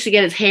he needs to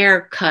get his hair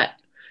cut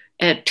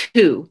at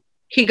 2,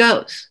 he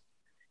goes.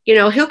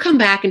 He'll come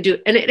back and do,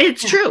 and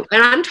it's true.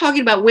 And I'm talking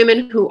about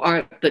women who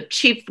are the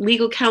chief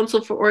legal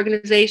counsel for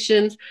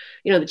organizations,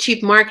 the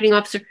chief marketing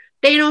officer.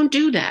 They don't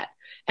do that.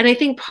 And I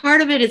think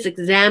part of it is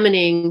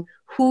examining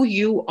who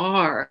you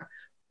are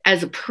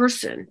as a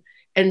person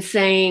and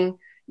saying,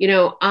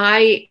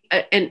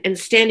 and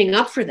standing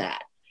up for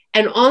that.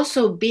 And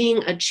also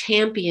being a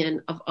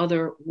champion of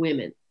other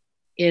women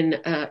in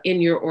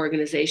your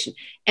organization.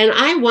 And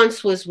I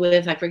once was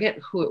with, I forget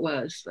who it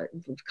was, but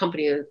the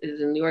company is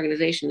in the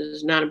organization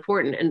is not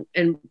important.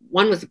 And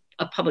one was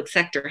a public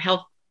sector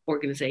health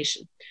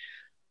organization.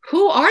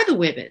 Who are the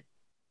women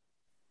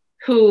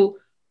who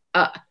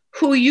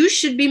you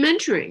should be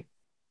mentoring?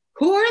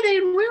 Who are they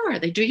and where are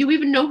they? Do you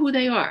even know who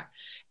they are?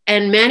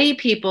 And many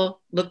people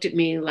looked at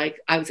me like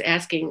I was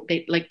asking,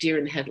 like deer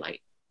in the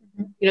headlight.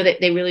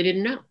 They really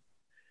didn't know.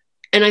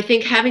 And I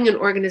think having an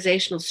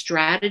organizational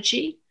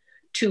strategy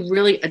to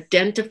really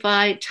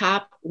identify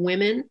top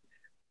women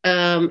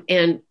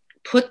and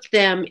put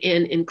them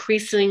in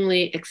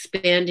increasingly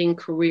expanding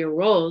career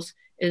roles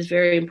is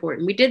very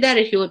important. We did that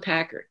at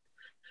Hewlett-Packard.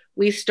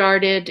 We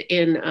started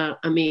in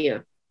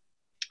EMEA,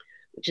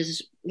 which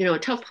is, a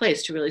tough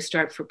place to really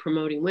start for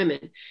promoting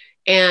women.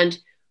 And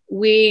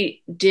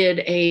we did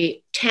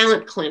a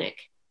talent clinic,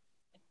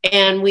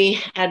 and we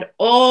had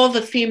all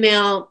the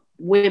female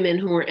women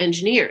who were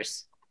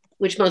engineers,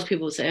 which most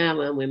people would say, oh,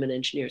 well, women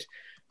engineers.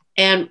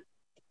 And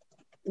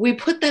we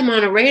put them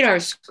on a radar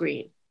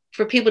screen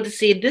for people to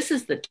see this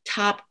is the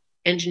top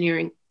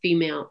engineering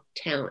female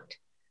talent.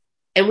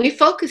 And we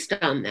focused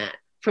on that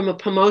from a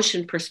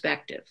promotion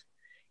perspective.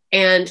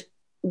 And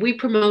we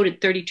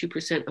promoted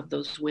 32% of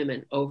those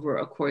women over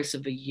a course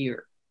of a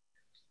year.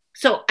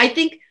 So I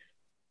think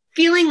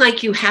feeling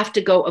like you have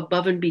to go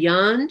above and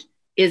beyond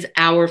is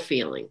our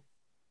feeling.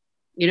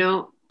 You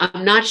know,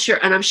 I'm not sure,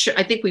 and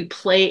I think we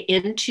play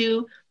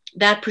into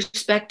that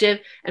perspective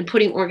and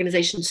putting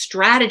organization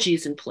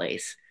strategies in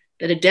place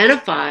that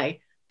identify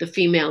the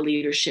female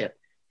leadership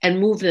and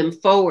move them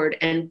forward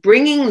and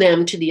bringing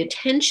them to the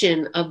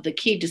attention of the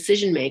key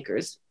decision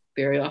makers,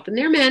 very often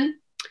they're men,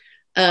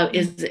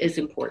 is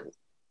important.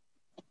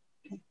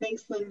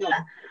 Thanks,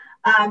 Linda.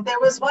 There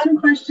was one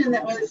question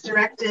that was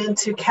directed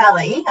to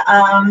Kelly.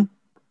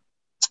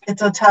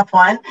 It's a tough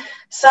one.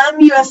 Some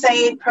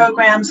USAID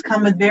programs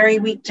come with very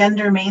weak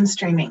gender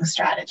mainstreaming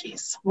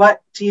strategies.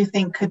 What do you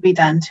think could be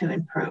done to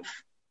improve?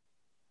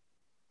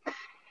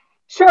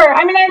 Sure.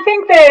 I mean, I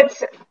think that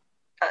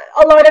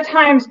a lot of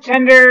times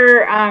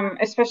gender,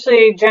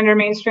 especially gender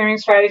mainstreaming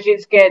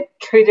strategies, get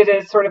treated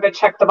as sort of a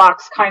check the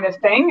box kind of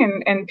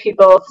thing. And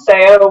people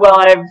say, oh, well,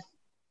 I've,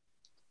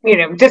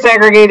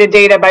 disaggregated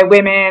data by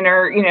women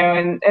or,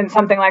 and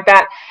something like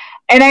that.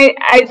 And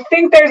I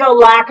think there's a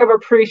lack of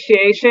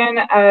appreciation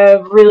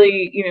of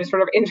really,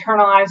 sort of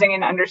internalizing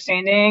and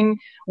understanding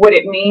what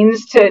it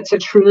means to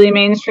truly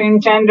mainstream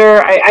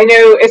gender. I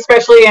know,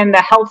 especially in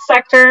the health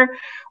sector,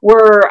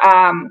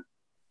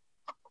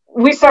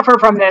 we suffer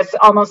from this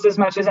almost as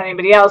much as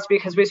anybody else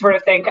because we sort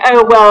of think,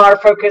 oh, well, our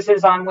focus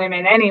is on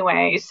women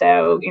anyway.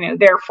 So,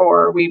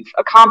 therefore we've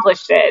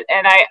accomplished it.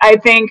 And I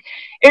think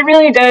it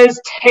really does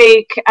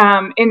take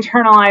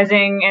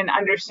internalizing and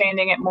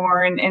understanding it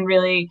more and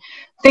really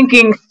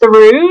thinking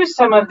through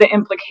some of the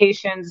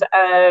implications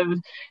of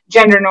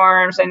gender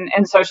norms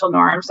and social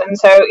norms. And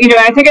so,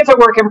 I think it's a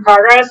work in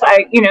progress.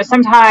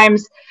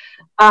 Sometimes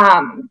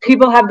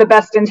people have the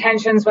best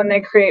intentions when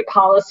they create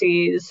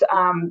policies,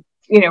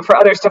 for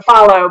others to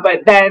follow,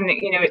 but then,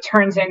 it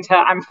turns into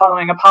I'm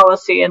following a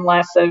policy and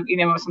less of,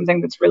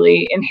 something that's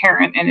really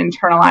inherent and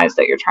internalized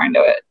that you're trying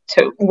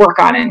to work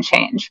on and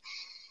change.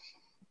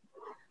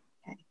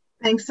 Okay.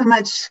 Thanks so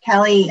much,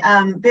 Kelly.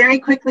 Very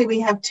quickly, we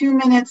have 3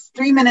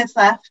 minutes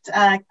left.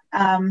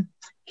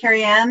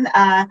 Kerri-Ann,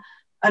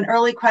 an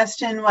early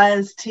question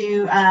was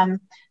to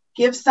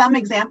give some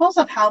examples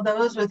of how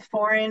those with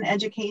foreign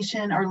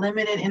education or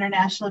limited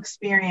international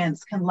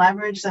experience can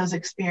leverage those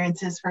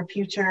experiences for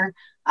future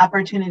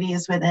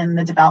opportunities within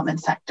the development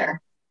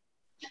sector.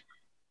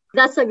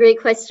 That's a great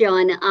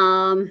question.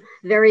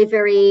 Very,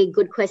 very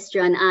good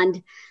question.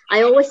 And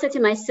I always say to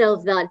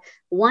myself that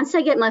once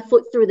I get my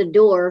foot through the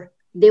door,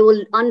 they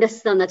will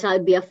understand that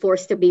I'll be a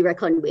force to be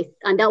reckoned with.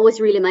 And that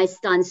was really my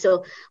stance.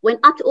 So when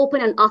I had to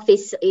open an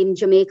office in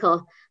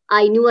Jamaica,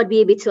 I knew I'd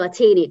be able to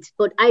attain it,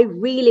 but I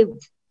really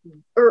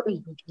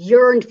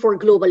yearned for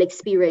global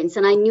experience.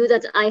 And I knew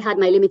that I had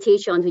my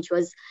limitations, which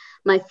was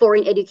my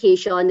foreign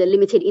education, the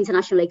limited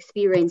international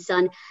experience,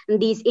 and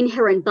these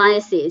inherent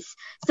biases.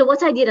 So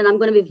what I did, and I'm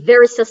going to be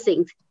very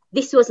succinct,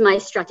 this was my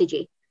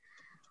strategy.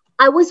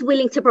 I was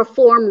willing to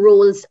perform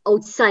roles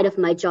outside of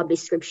my job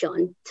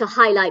description to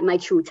highlight my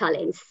true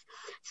talents.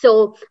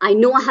 So I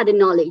know I had the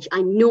knowledge,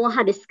 I know I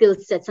had the skill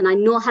sets, and I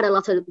know I had a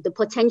lot of the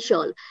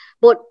potential,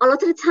 but a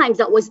lot of the times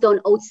that was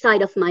done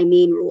outside of my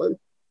main role.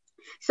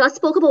 So I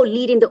spoke about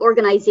leading the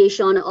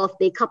organization of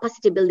the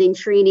capacity building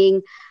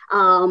training,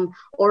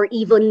 or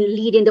even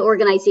leading the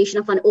organization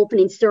of an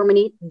opening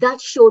ceremony.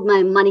 That showed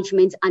my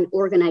management and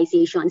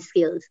organization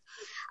skills.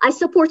 I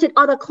supported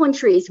other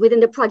countries within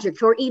the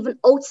project or even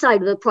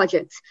outside of the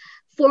project,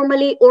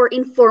 formally or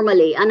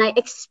informally. And I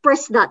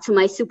expressed that to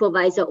my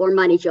supervisor or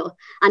manager.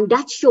 And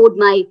that showed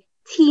my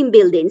team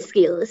building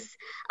skills.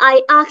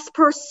 I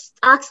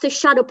asked the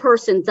shadow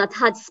persons that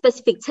had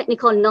specific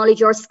technical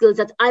knowledge or skills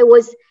that I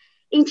was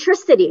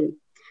interested in,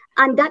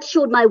 and that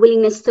showed my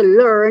willingness to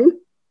learn,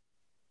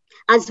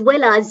 as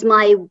well as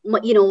my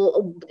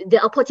the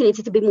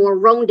opportunity to be more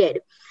rounded.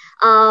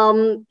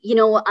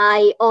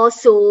 I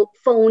also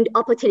found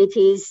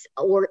opportunities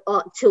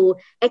to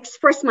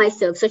express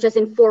myself, such as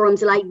in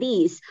forums like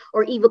these,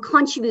 or even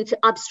contribute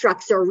to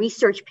abstracts or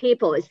research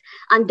papers,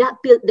 and that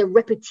built the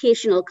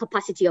reputational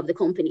capacity of the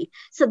company.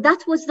 So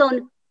that was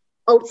done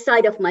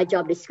outside of my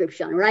job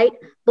description, right?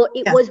 But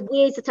it was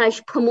ways that I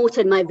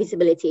promoted my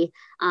visibility,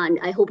 and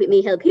I hope it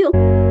may help you.